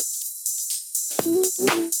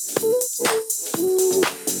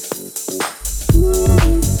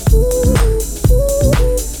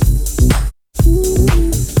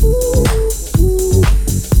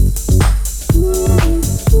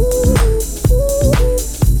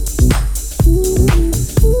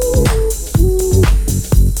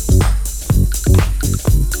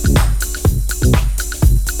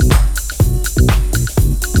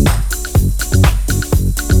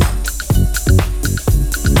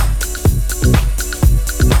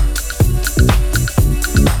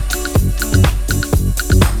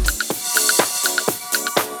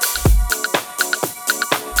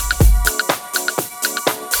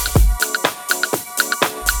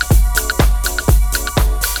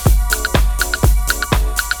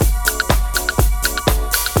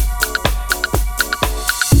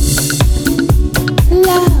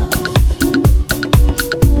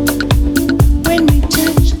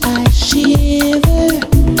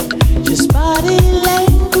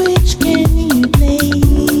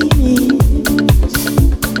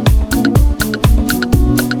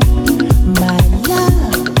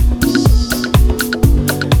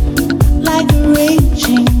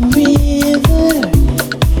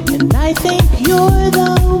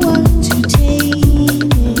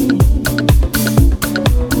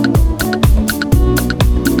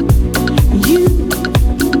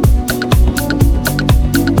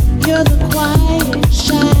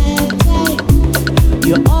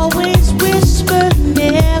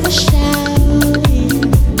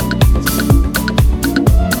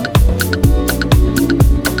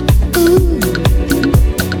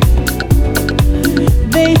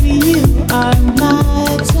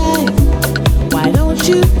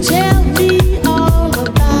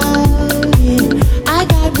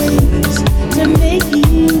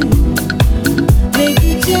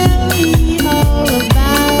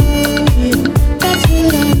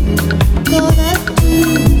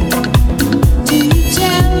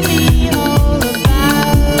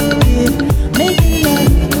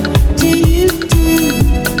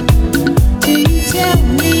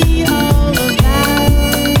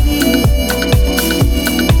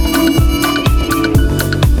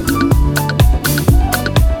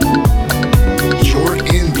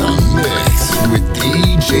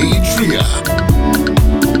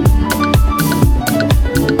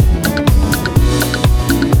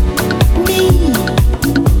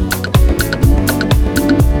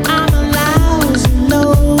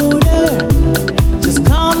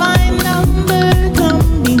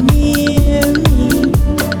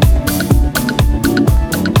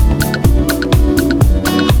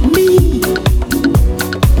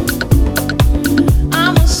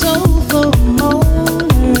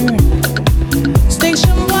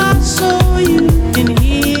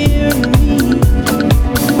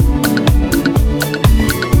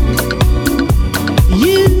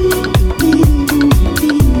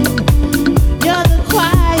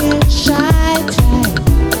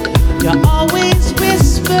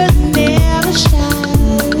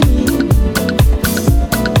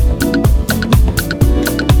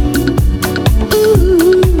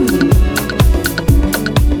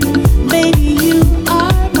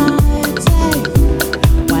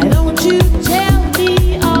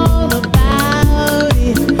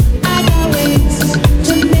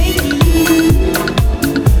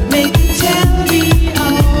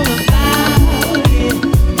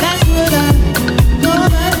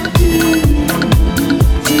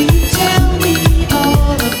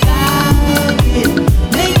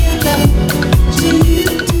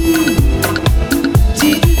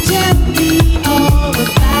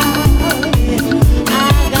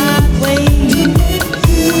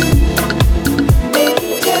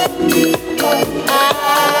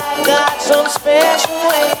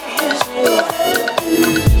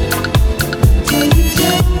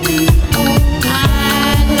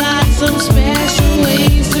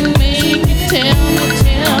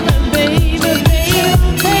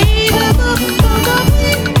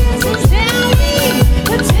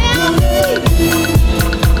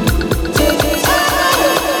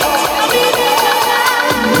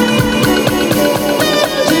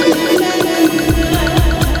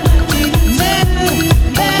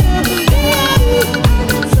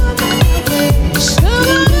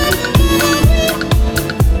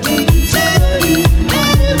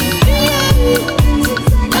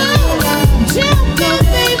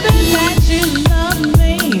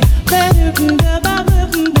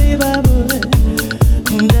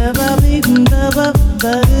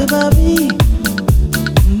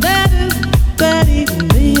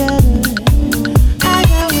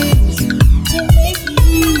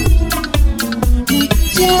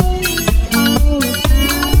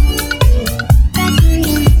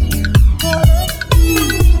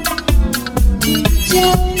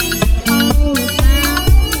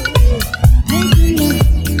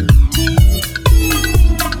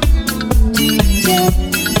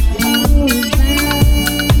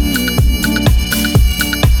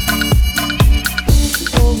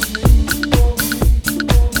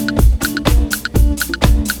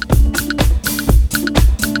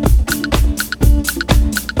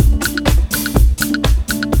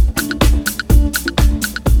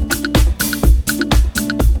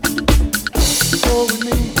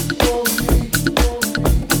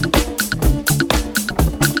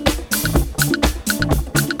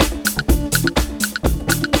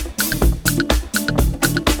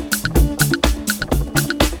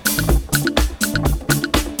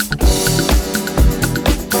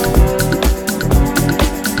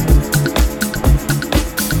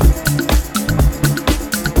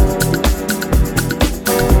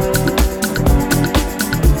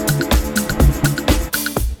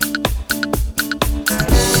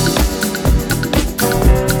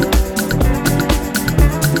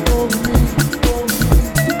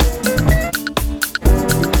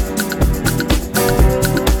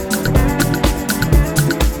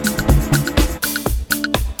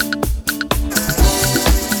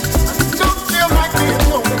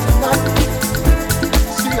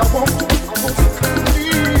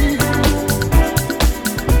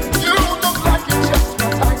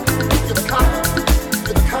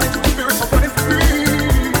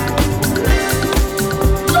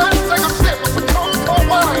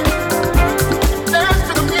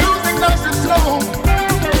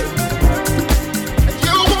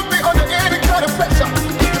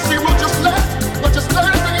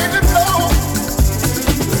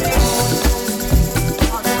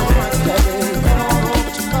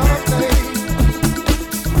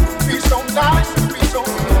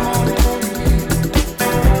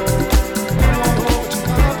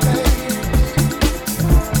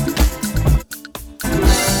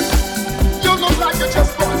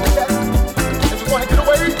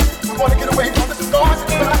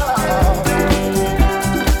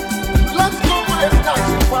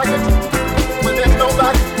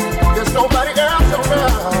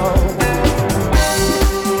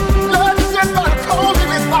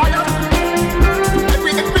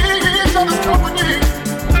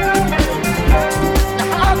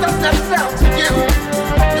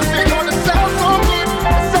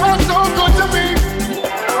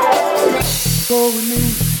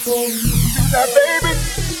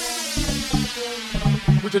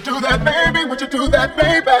 Would you do that, baby? Would you do that,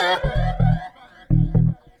 baby?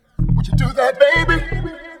 Would you do that, baby?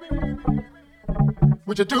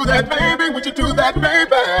 Would you do that, baby? Would you do that,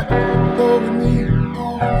 baby? Go with me.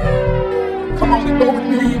 Come on and go with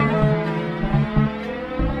me.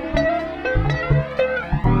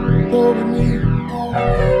 Go with me.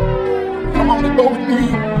 Come on and go with me.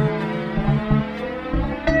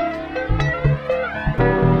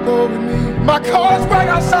 Go with me. My car's right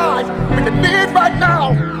outside. We can leave right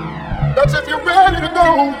now. That's if you're ready to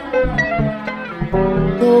go.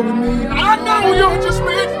 Go with me. I know you'll just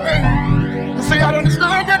meet me. You see, I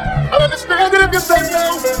understand it. I understand it if you say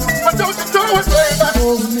no. But don't you do it, baby. Go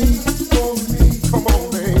with me. Go with me. Come on,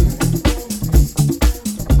 baby.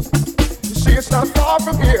 You see, it's not far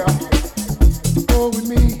from here. Go with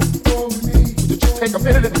me. Go with me. Would you just take a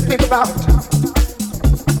minute and think about it?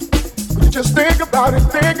 Just think about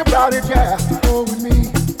it, yeah. Go with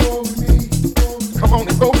me, go with me, go with me. Come on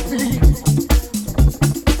and go with me.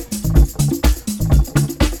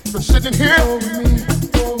 You've been sitting here, go with me,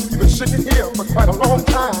 go with me. You've been sitting here for quite a long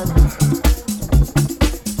time.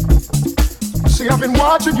 See, I've been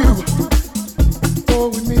watching you. Go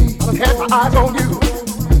with me. I've had my eyes on you.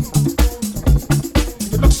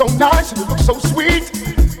 You look so nice and you look so sweet.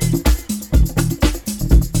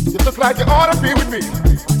 You look like you ought to be with me.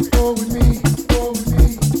 Go with me, go with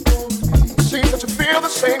me, go with me. Seems that you feel the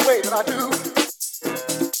same way that I do.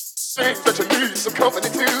 Seems that you need some company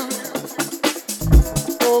too.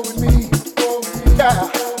 Go with me, yeah.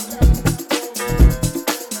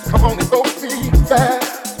 Come on and go with me, yeah.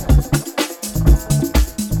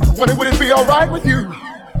 I wonder, would it be alright with you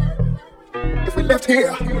if we left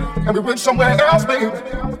here and we went somewhere else, baby?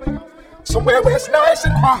 Somewhere where it's nice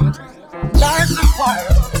and quiet, nice and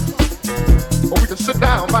quiet. Or we can sit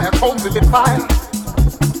down by a cozy lit fire.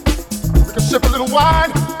 We can sip a little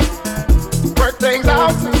wine, work things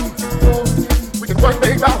out. We can work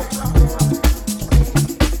things out.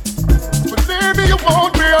 Believe me, you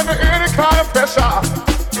won't be under any kind of pressure.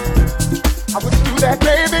 I wouldn't do that,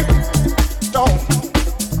 baby. No.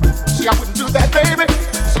 See, I wouldn't do that, baby.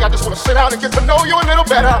 See, I just want to sit down and get to know you a little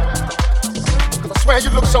better. Cause I swear you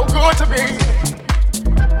look so good to me.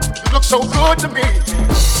 You look so good to me.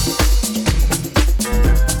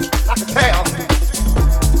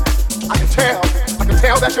 I can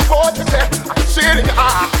tell that you're gorgeous. I can see it in your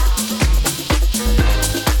eyes.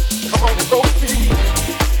 Come on, go see.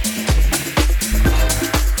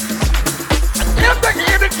 And if the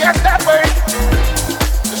evening gets that way,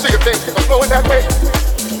 you see your things are flowing that way.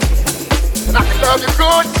 And I can love you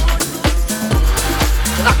good.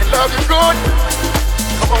 And I can love you good.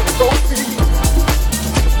 Come on, go see.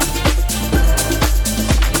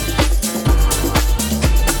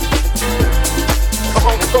 Come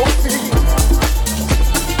on, go see.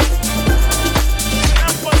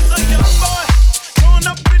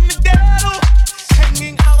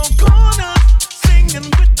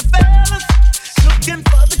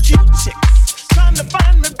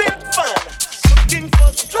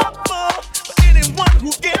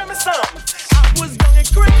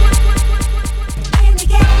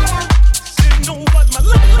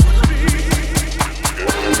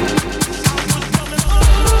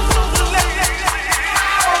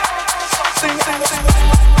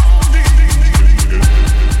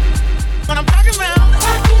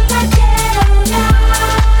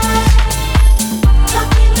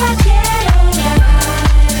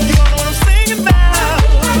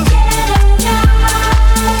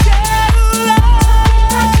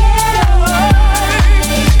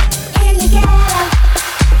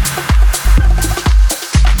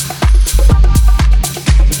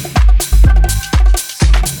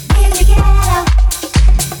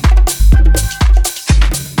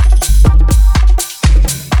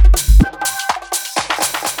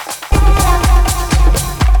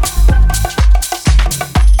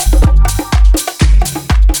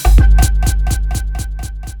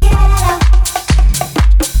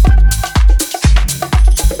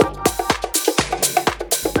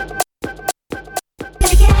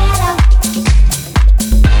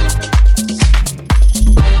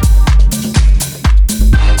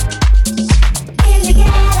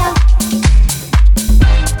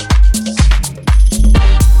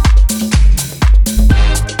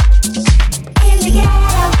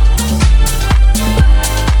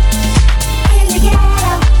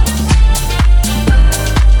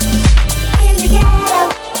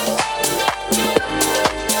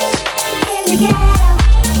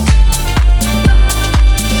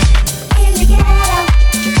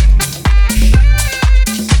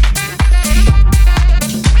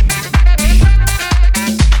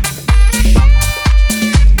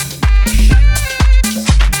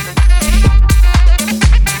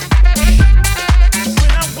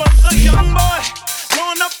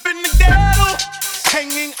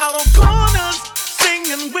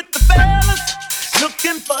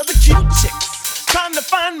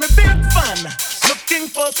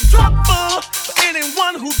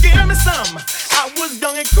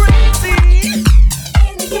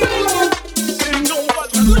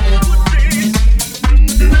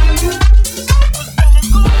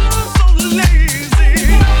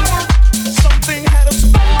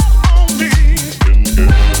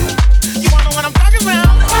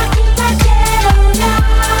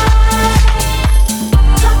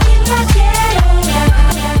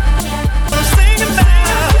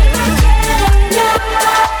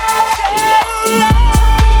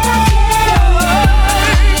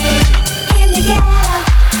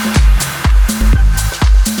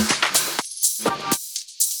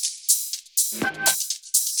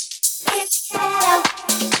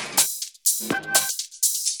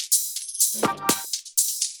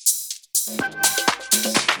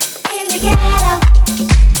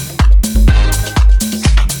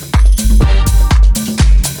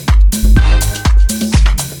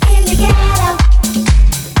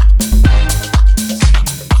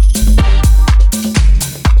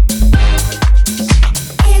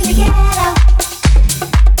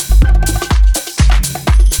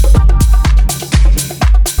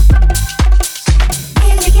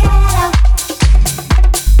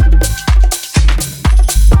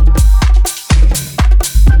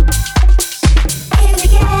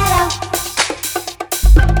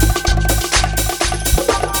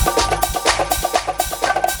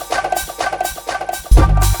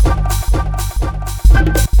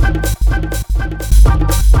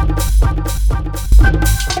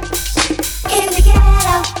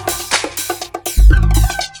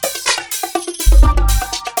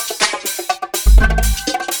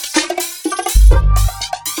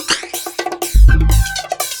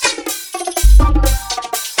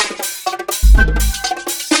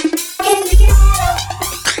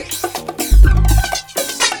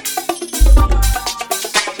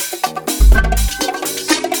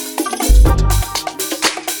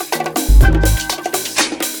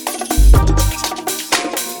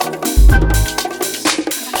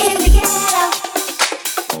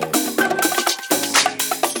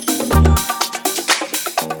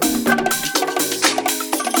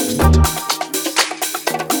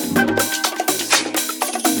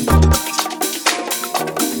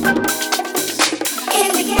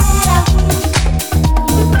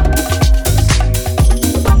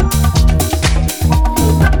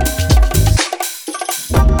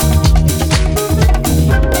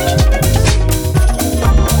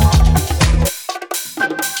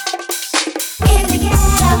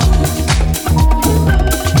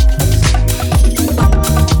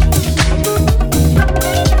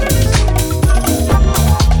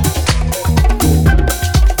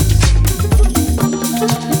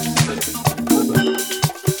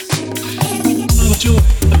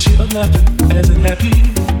 laughter as in happy,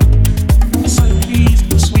 a sight of peace,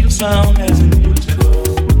 a sweet of sound as in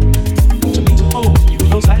beautiful. To me to hold you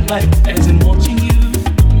close I like as in watching you.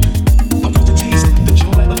 I want to taste the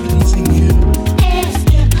joy of pleasing you.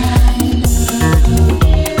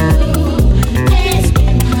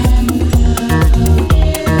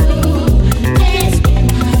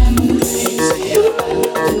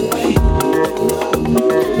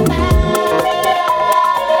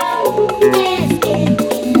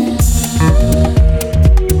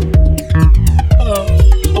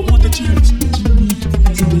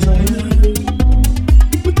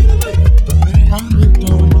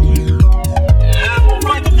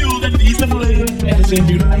 Send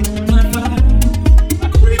you right, my life. I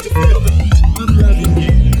crave to feel the heat of loving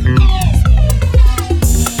you.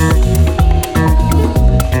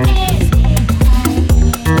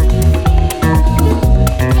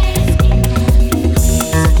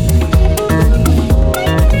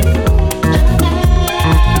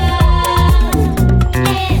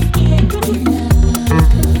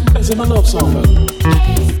 That's in my love song, though.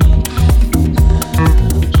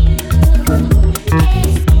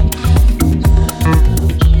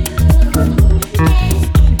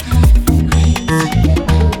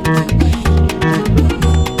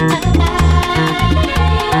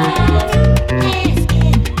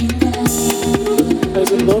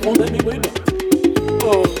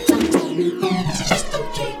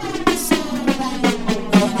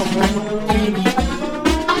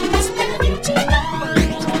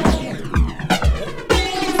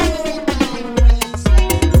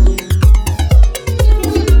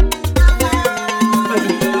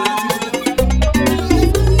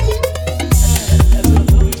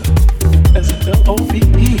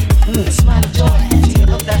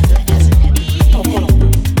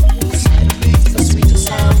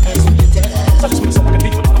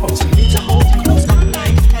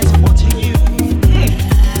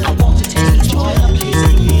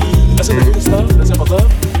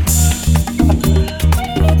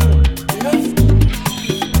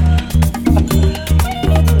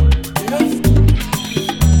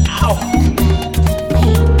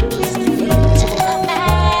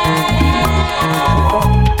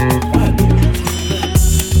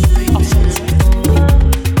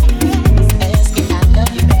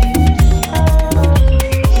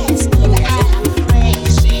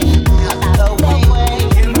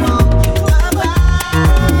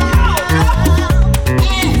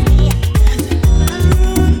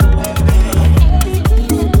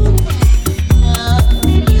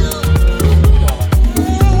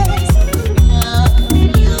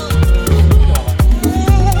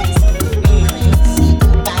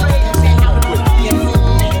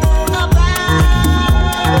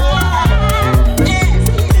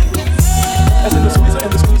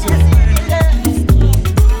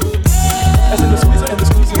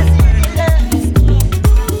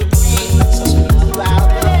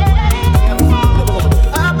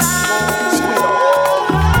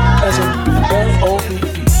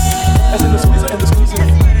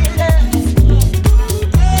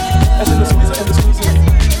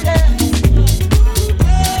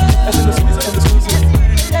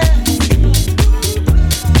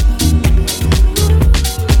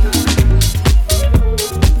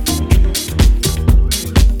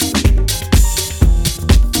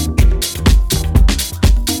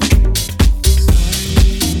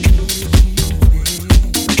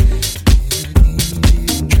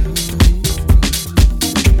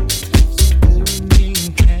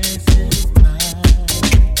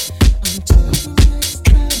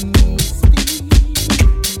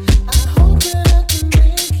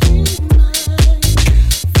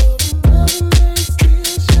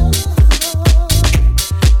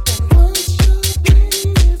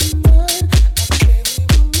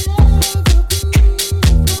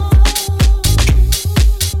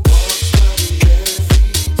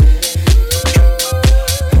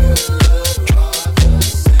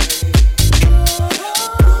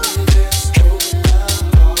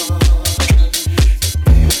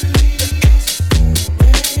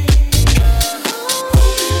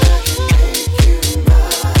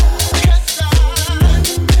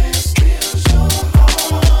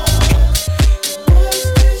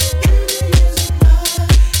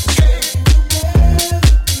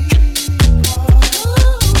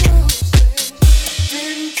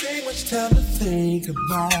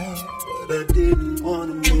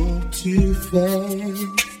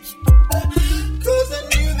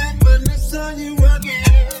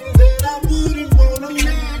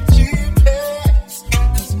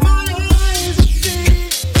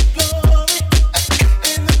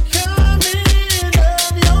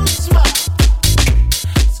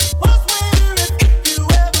 What's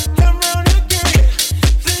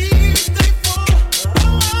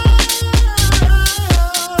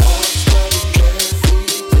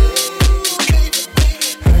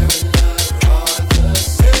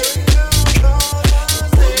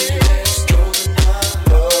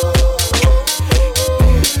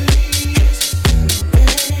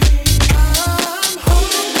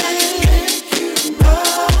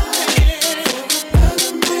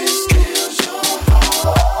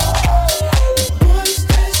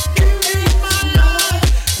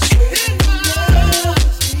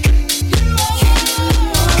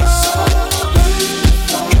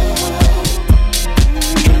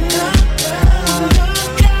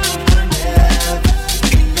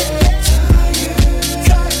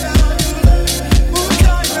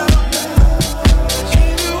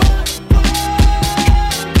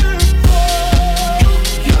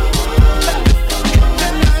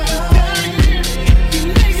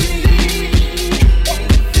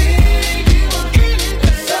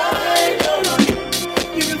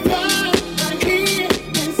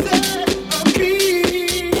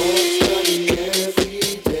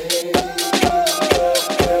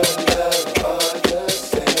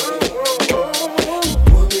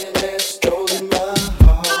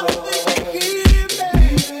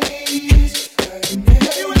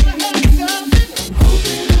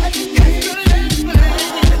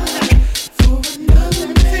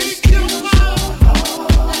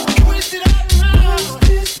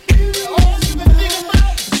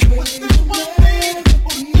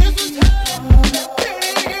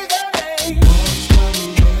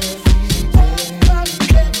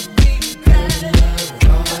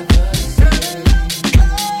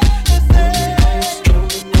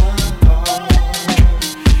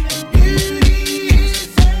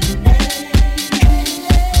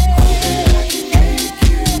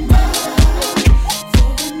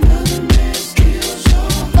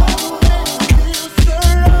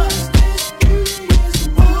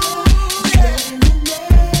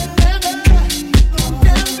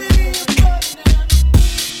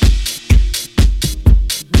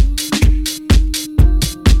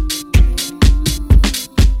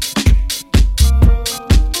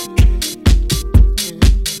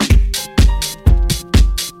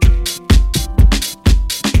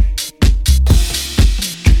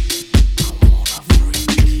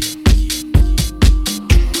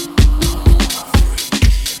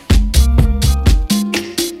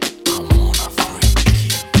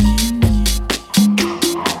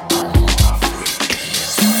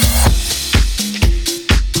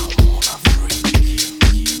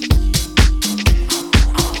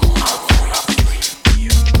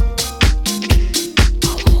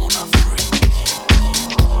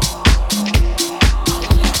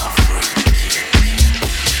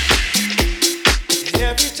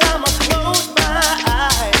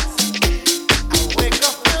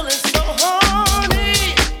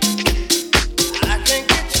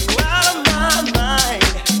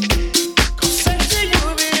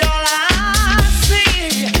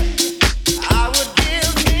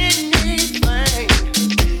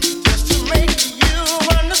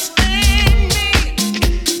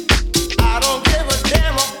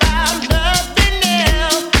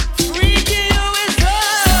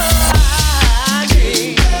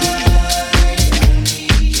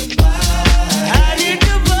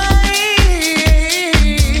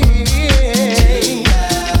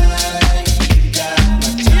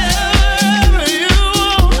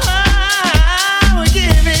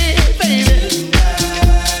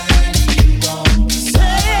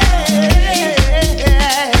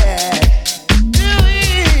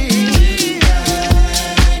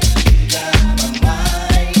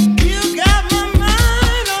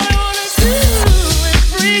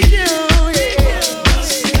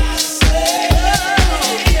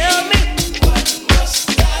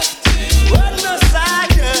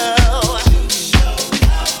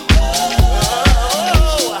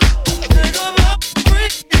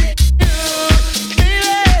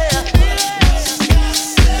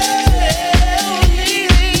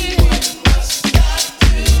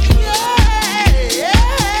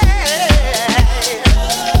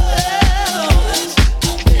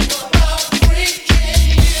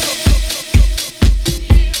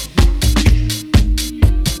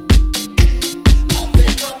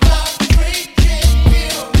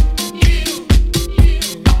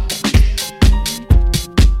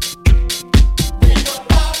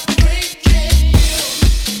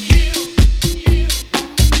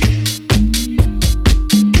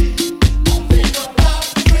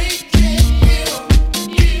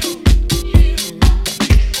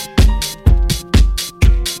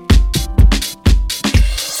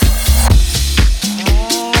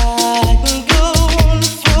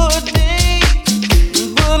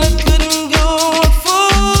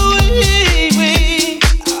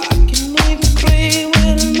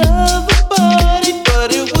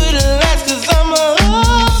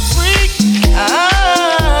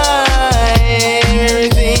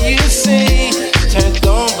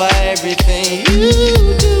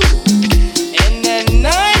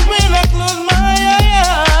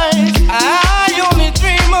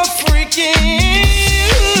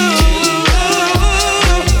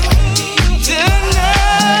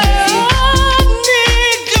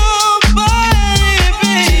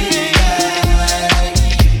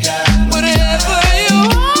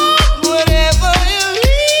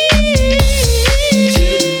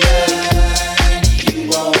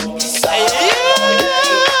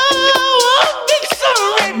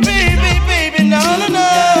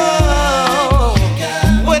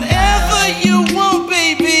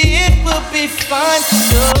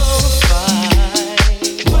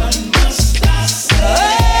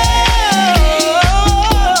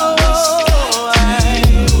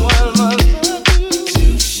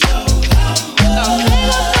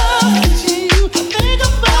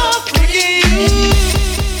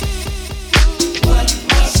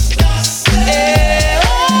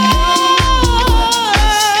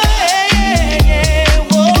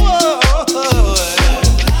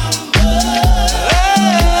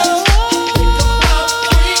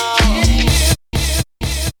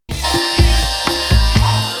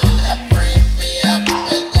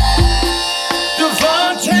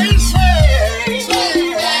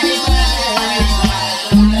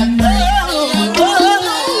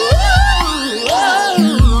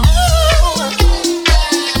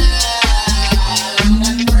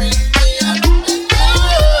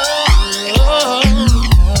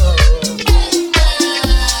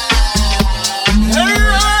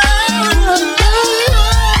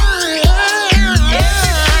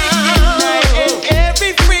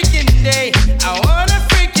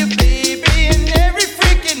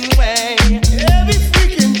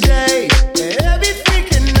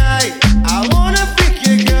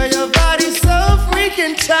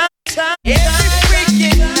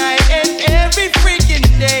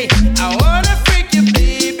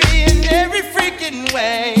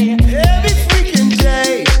way. Every freaking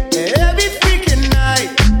day, every freaking night,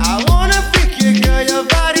 I wanna freak you, girl. Your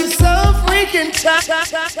body's so freaking tight.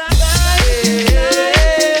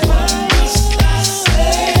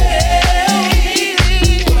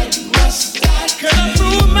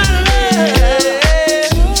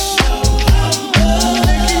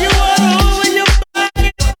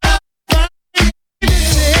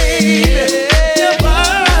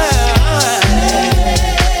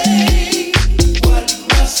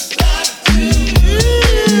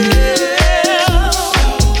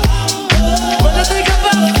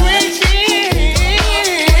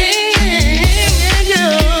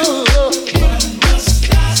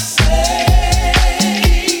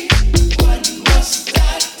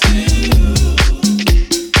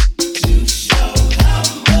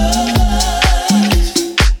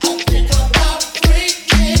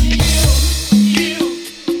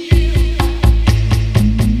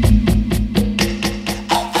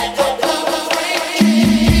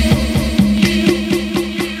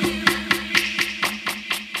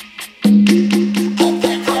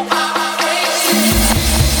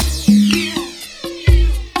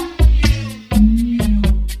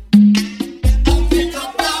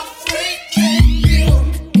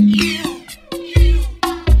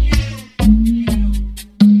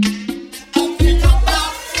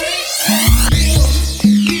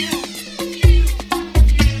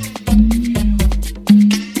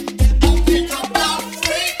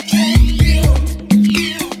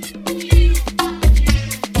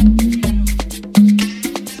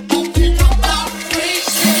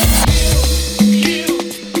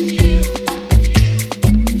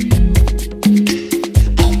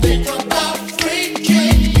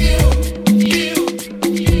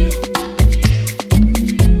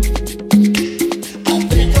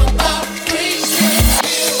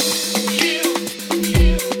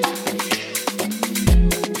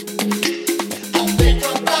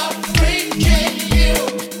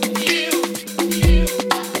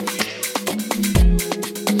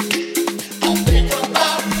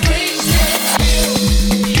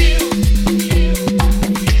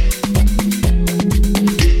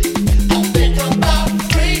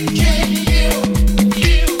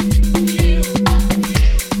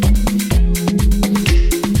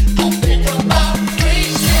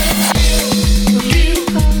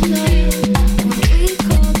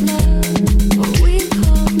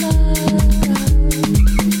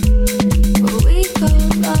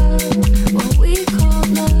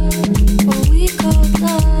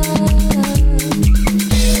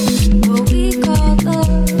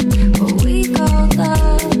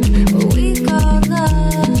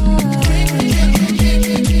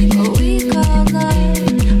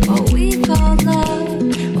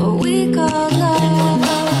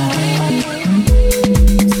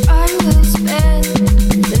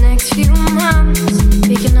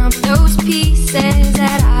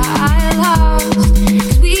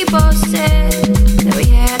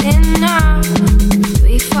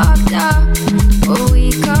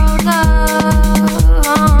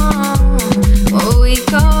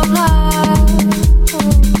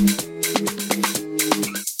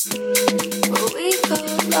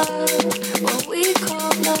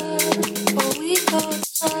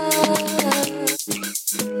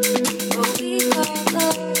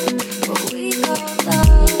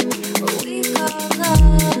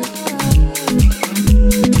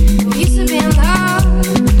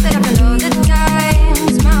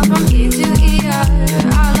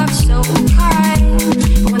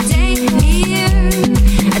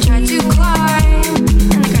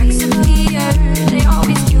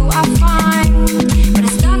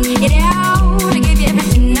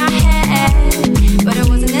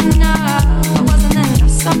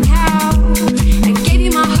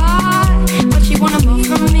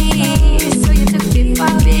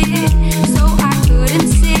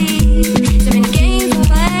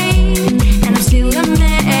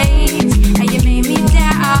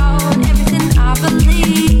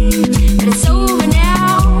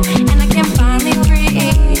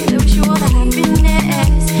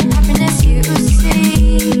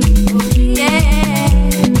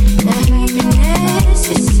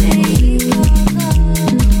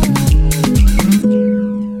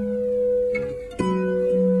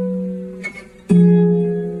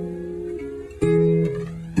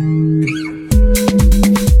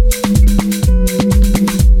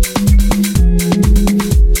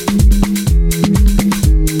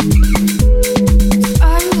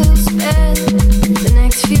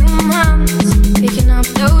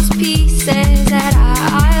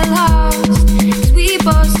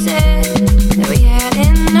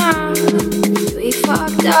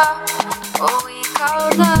 fucked up. Oh, we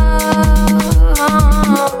call love,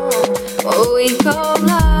 what we call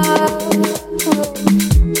love.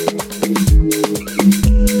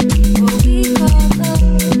 What we call love,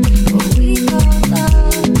 what we call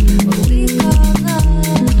love, what we call love.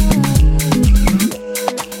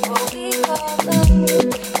 What we call love,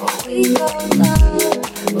 what we call love,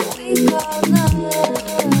 what we call love.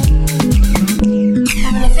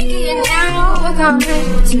 I'm thinking now, we're coming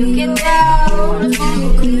to get down.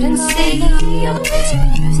 Couldn't see all the ways you're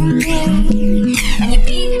using me, and you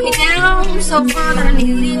beat me down so far that I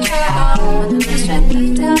nearly drowned. With the strength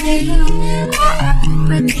left in me, I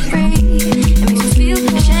break free. It makes me feel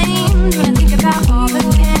ashamed when I think about all the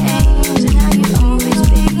games and how you'd always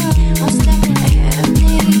be one step ahead of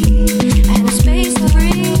me. I had no space to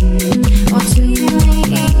breathe or to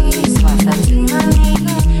release, so I fell to my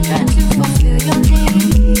knees, trying to fulfill your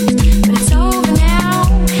needs. But it's over now,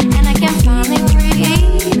 and I can finally breathe.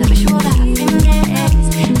 The visual happiness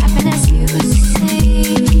you see,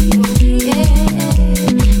 yeah.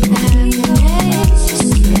 The happiness you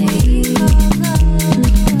see.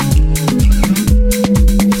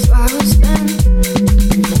 So I will spend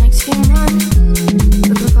the next few months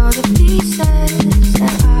looking for the pieces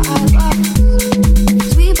that I lost.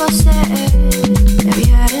 'Cause we both said that we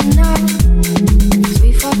had enough, 'cause we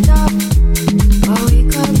fucked up what we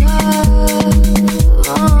call love,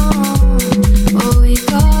 what we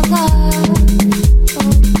call love.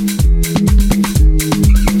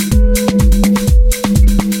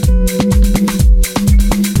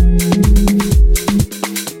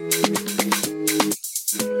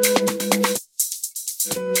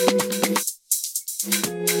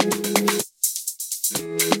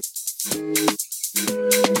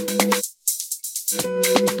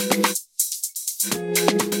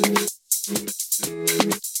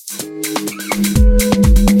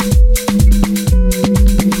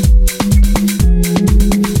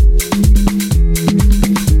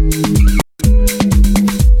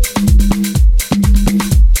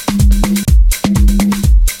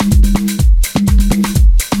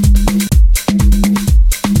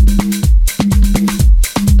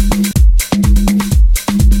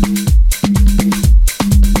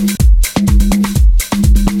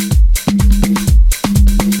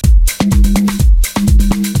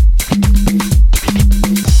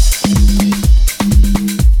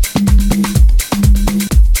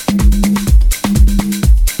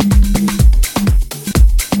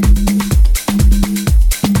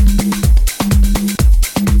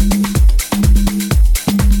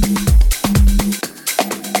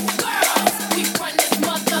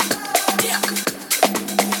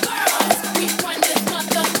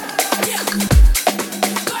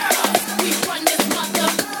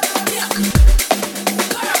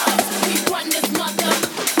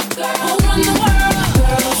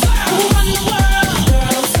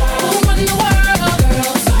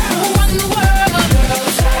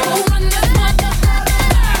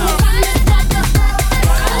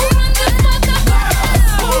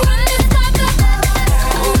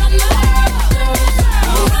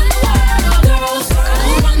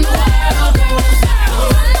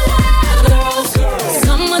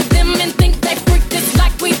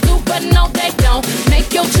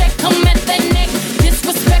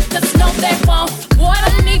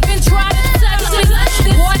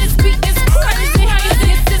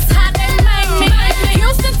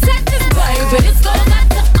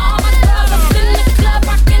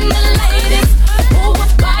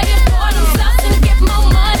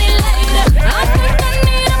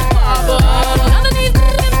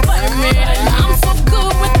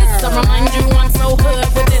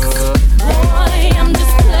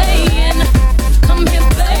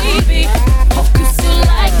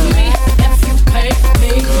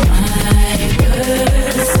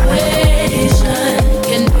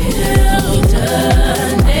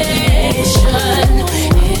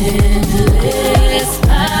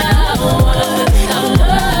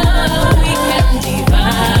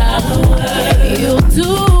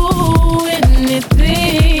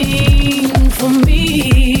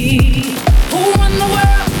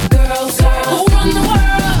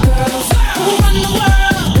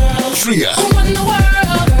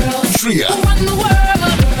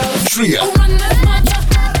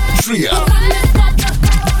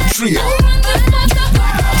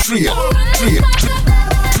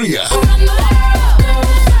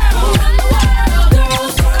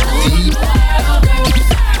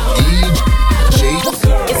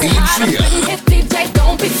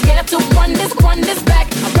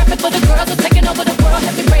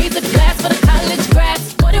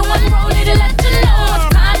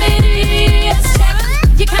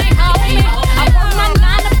 You can't hold me. I want my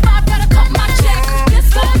 9 to 5, gotta cut my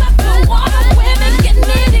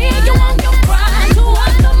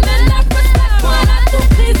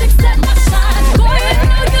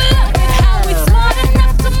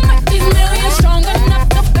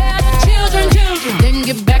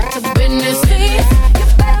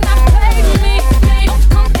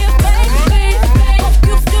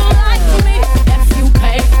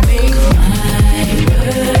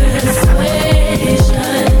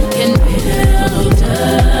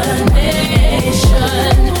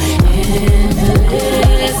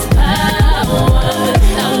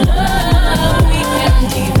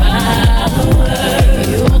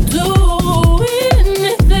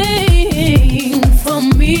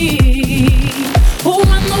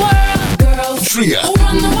Tria. Who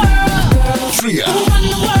run the world? Tria. Who run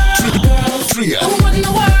the world? Tria. Who run the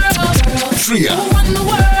world? Tria. Who run the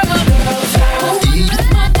world?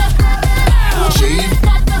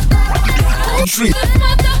 Tria.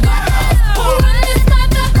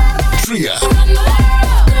 Tria.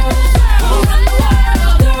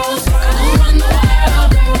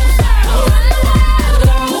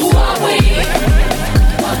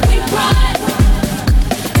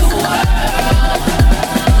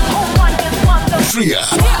 Tria.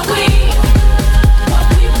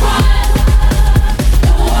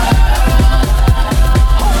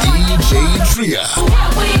 DJ Tria.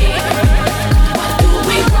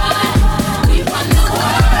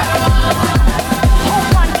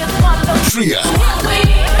 Tria.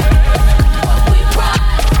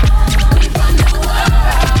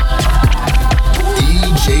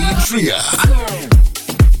 DJ Tria.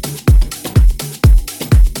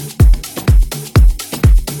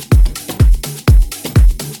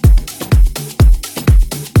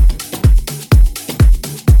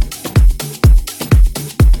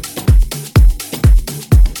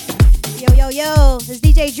 Yo, it's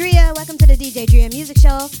DJ Drea. Welcome to the DJ Drea Music Show.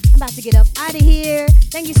 I'm about to get up out of here.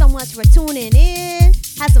 Thank you so much for tuning in.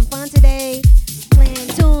 Had some fun today. Playing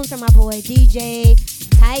tunes from my boy DJ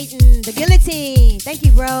Titan, the Guillotine. Thank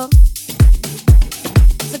you, bro.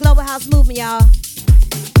 It's a global house movement, y'all.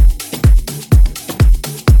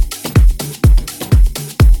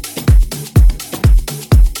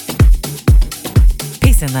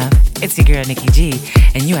 Peace and love. It's your girl Nikki G,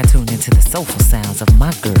 and you are tuned into the soulful sounds of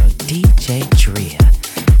my girl DJ Drea.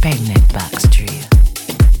 Bang that box, Drea.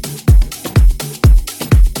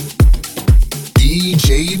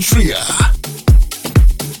 DJ Tria.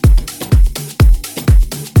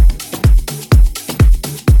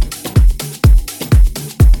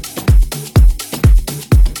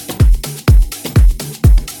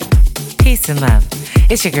 Peace and love.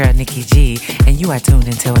 It's your girl Nikki G, and you are tuned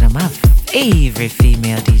into one of my favorite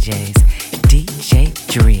female DJs, DJ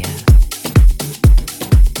Drea.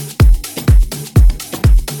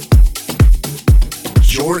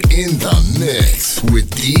 You're in the mix with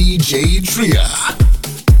DJ Tria.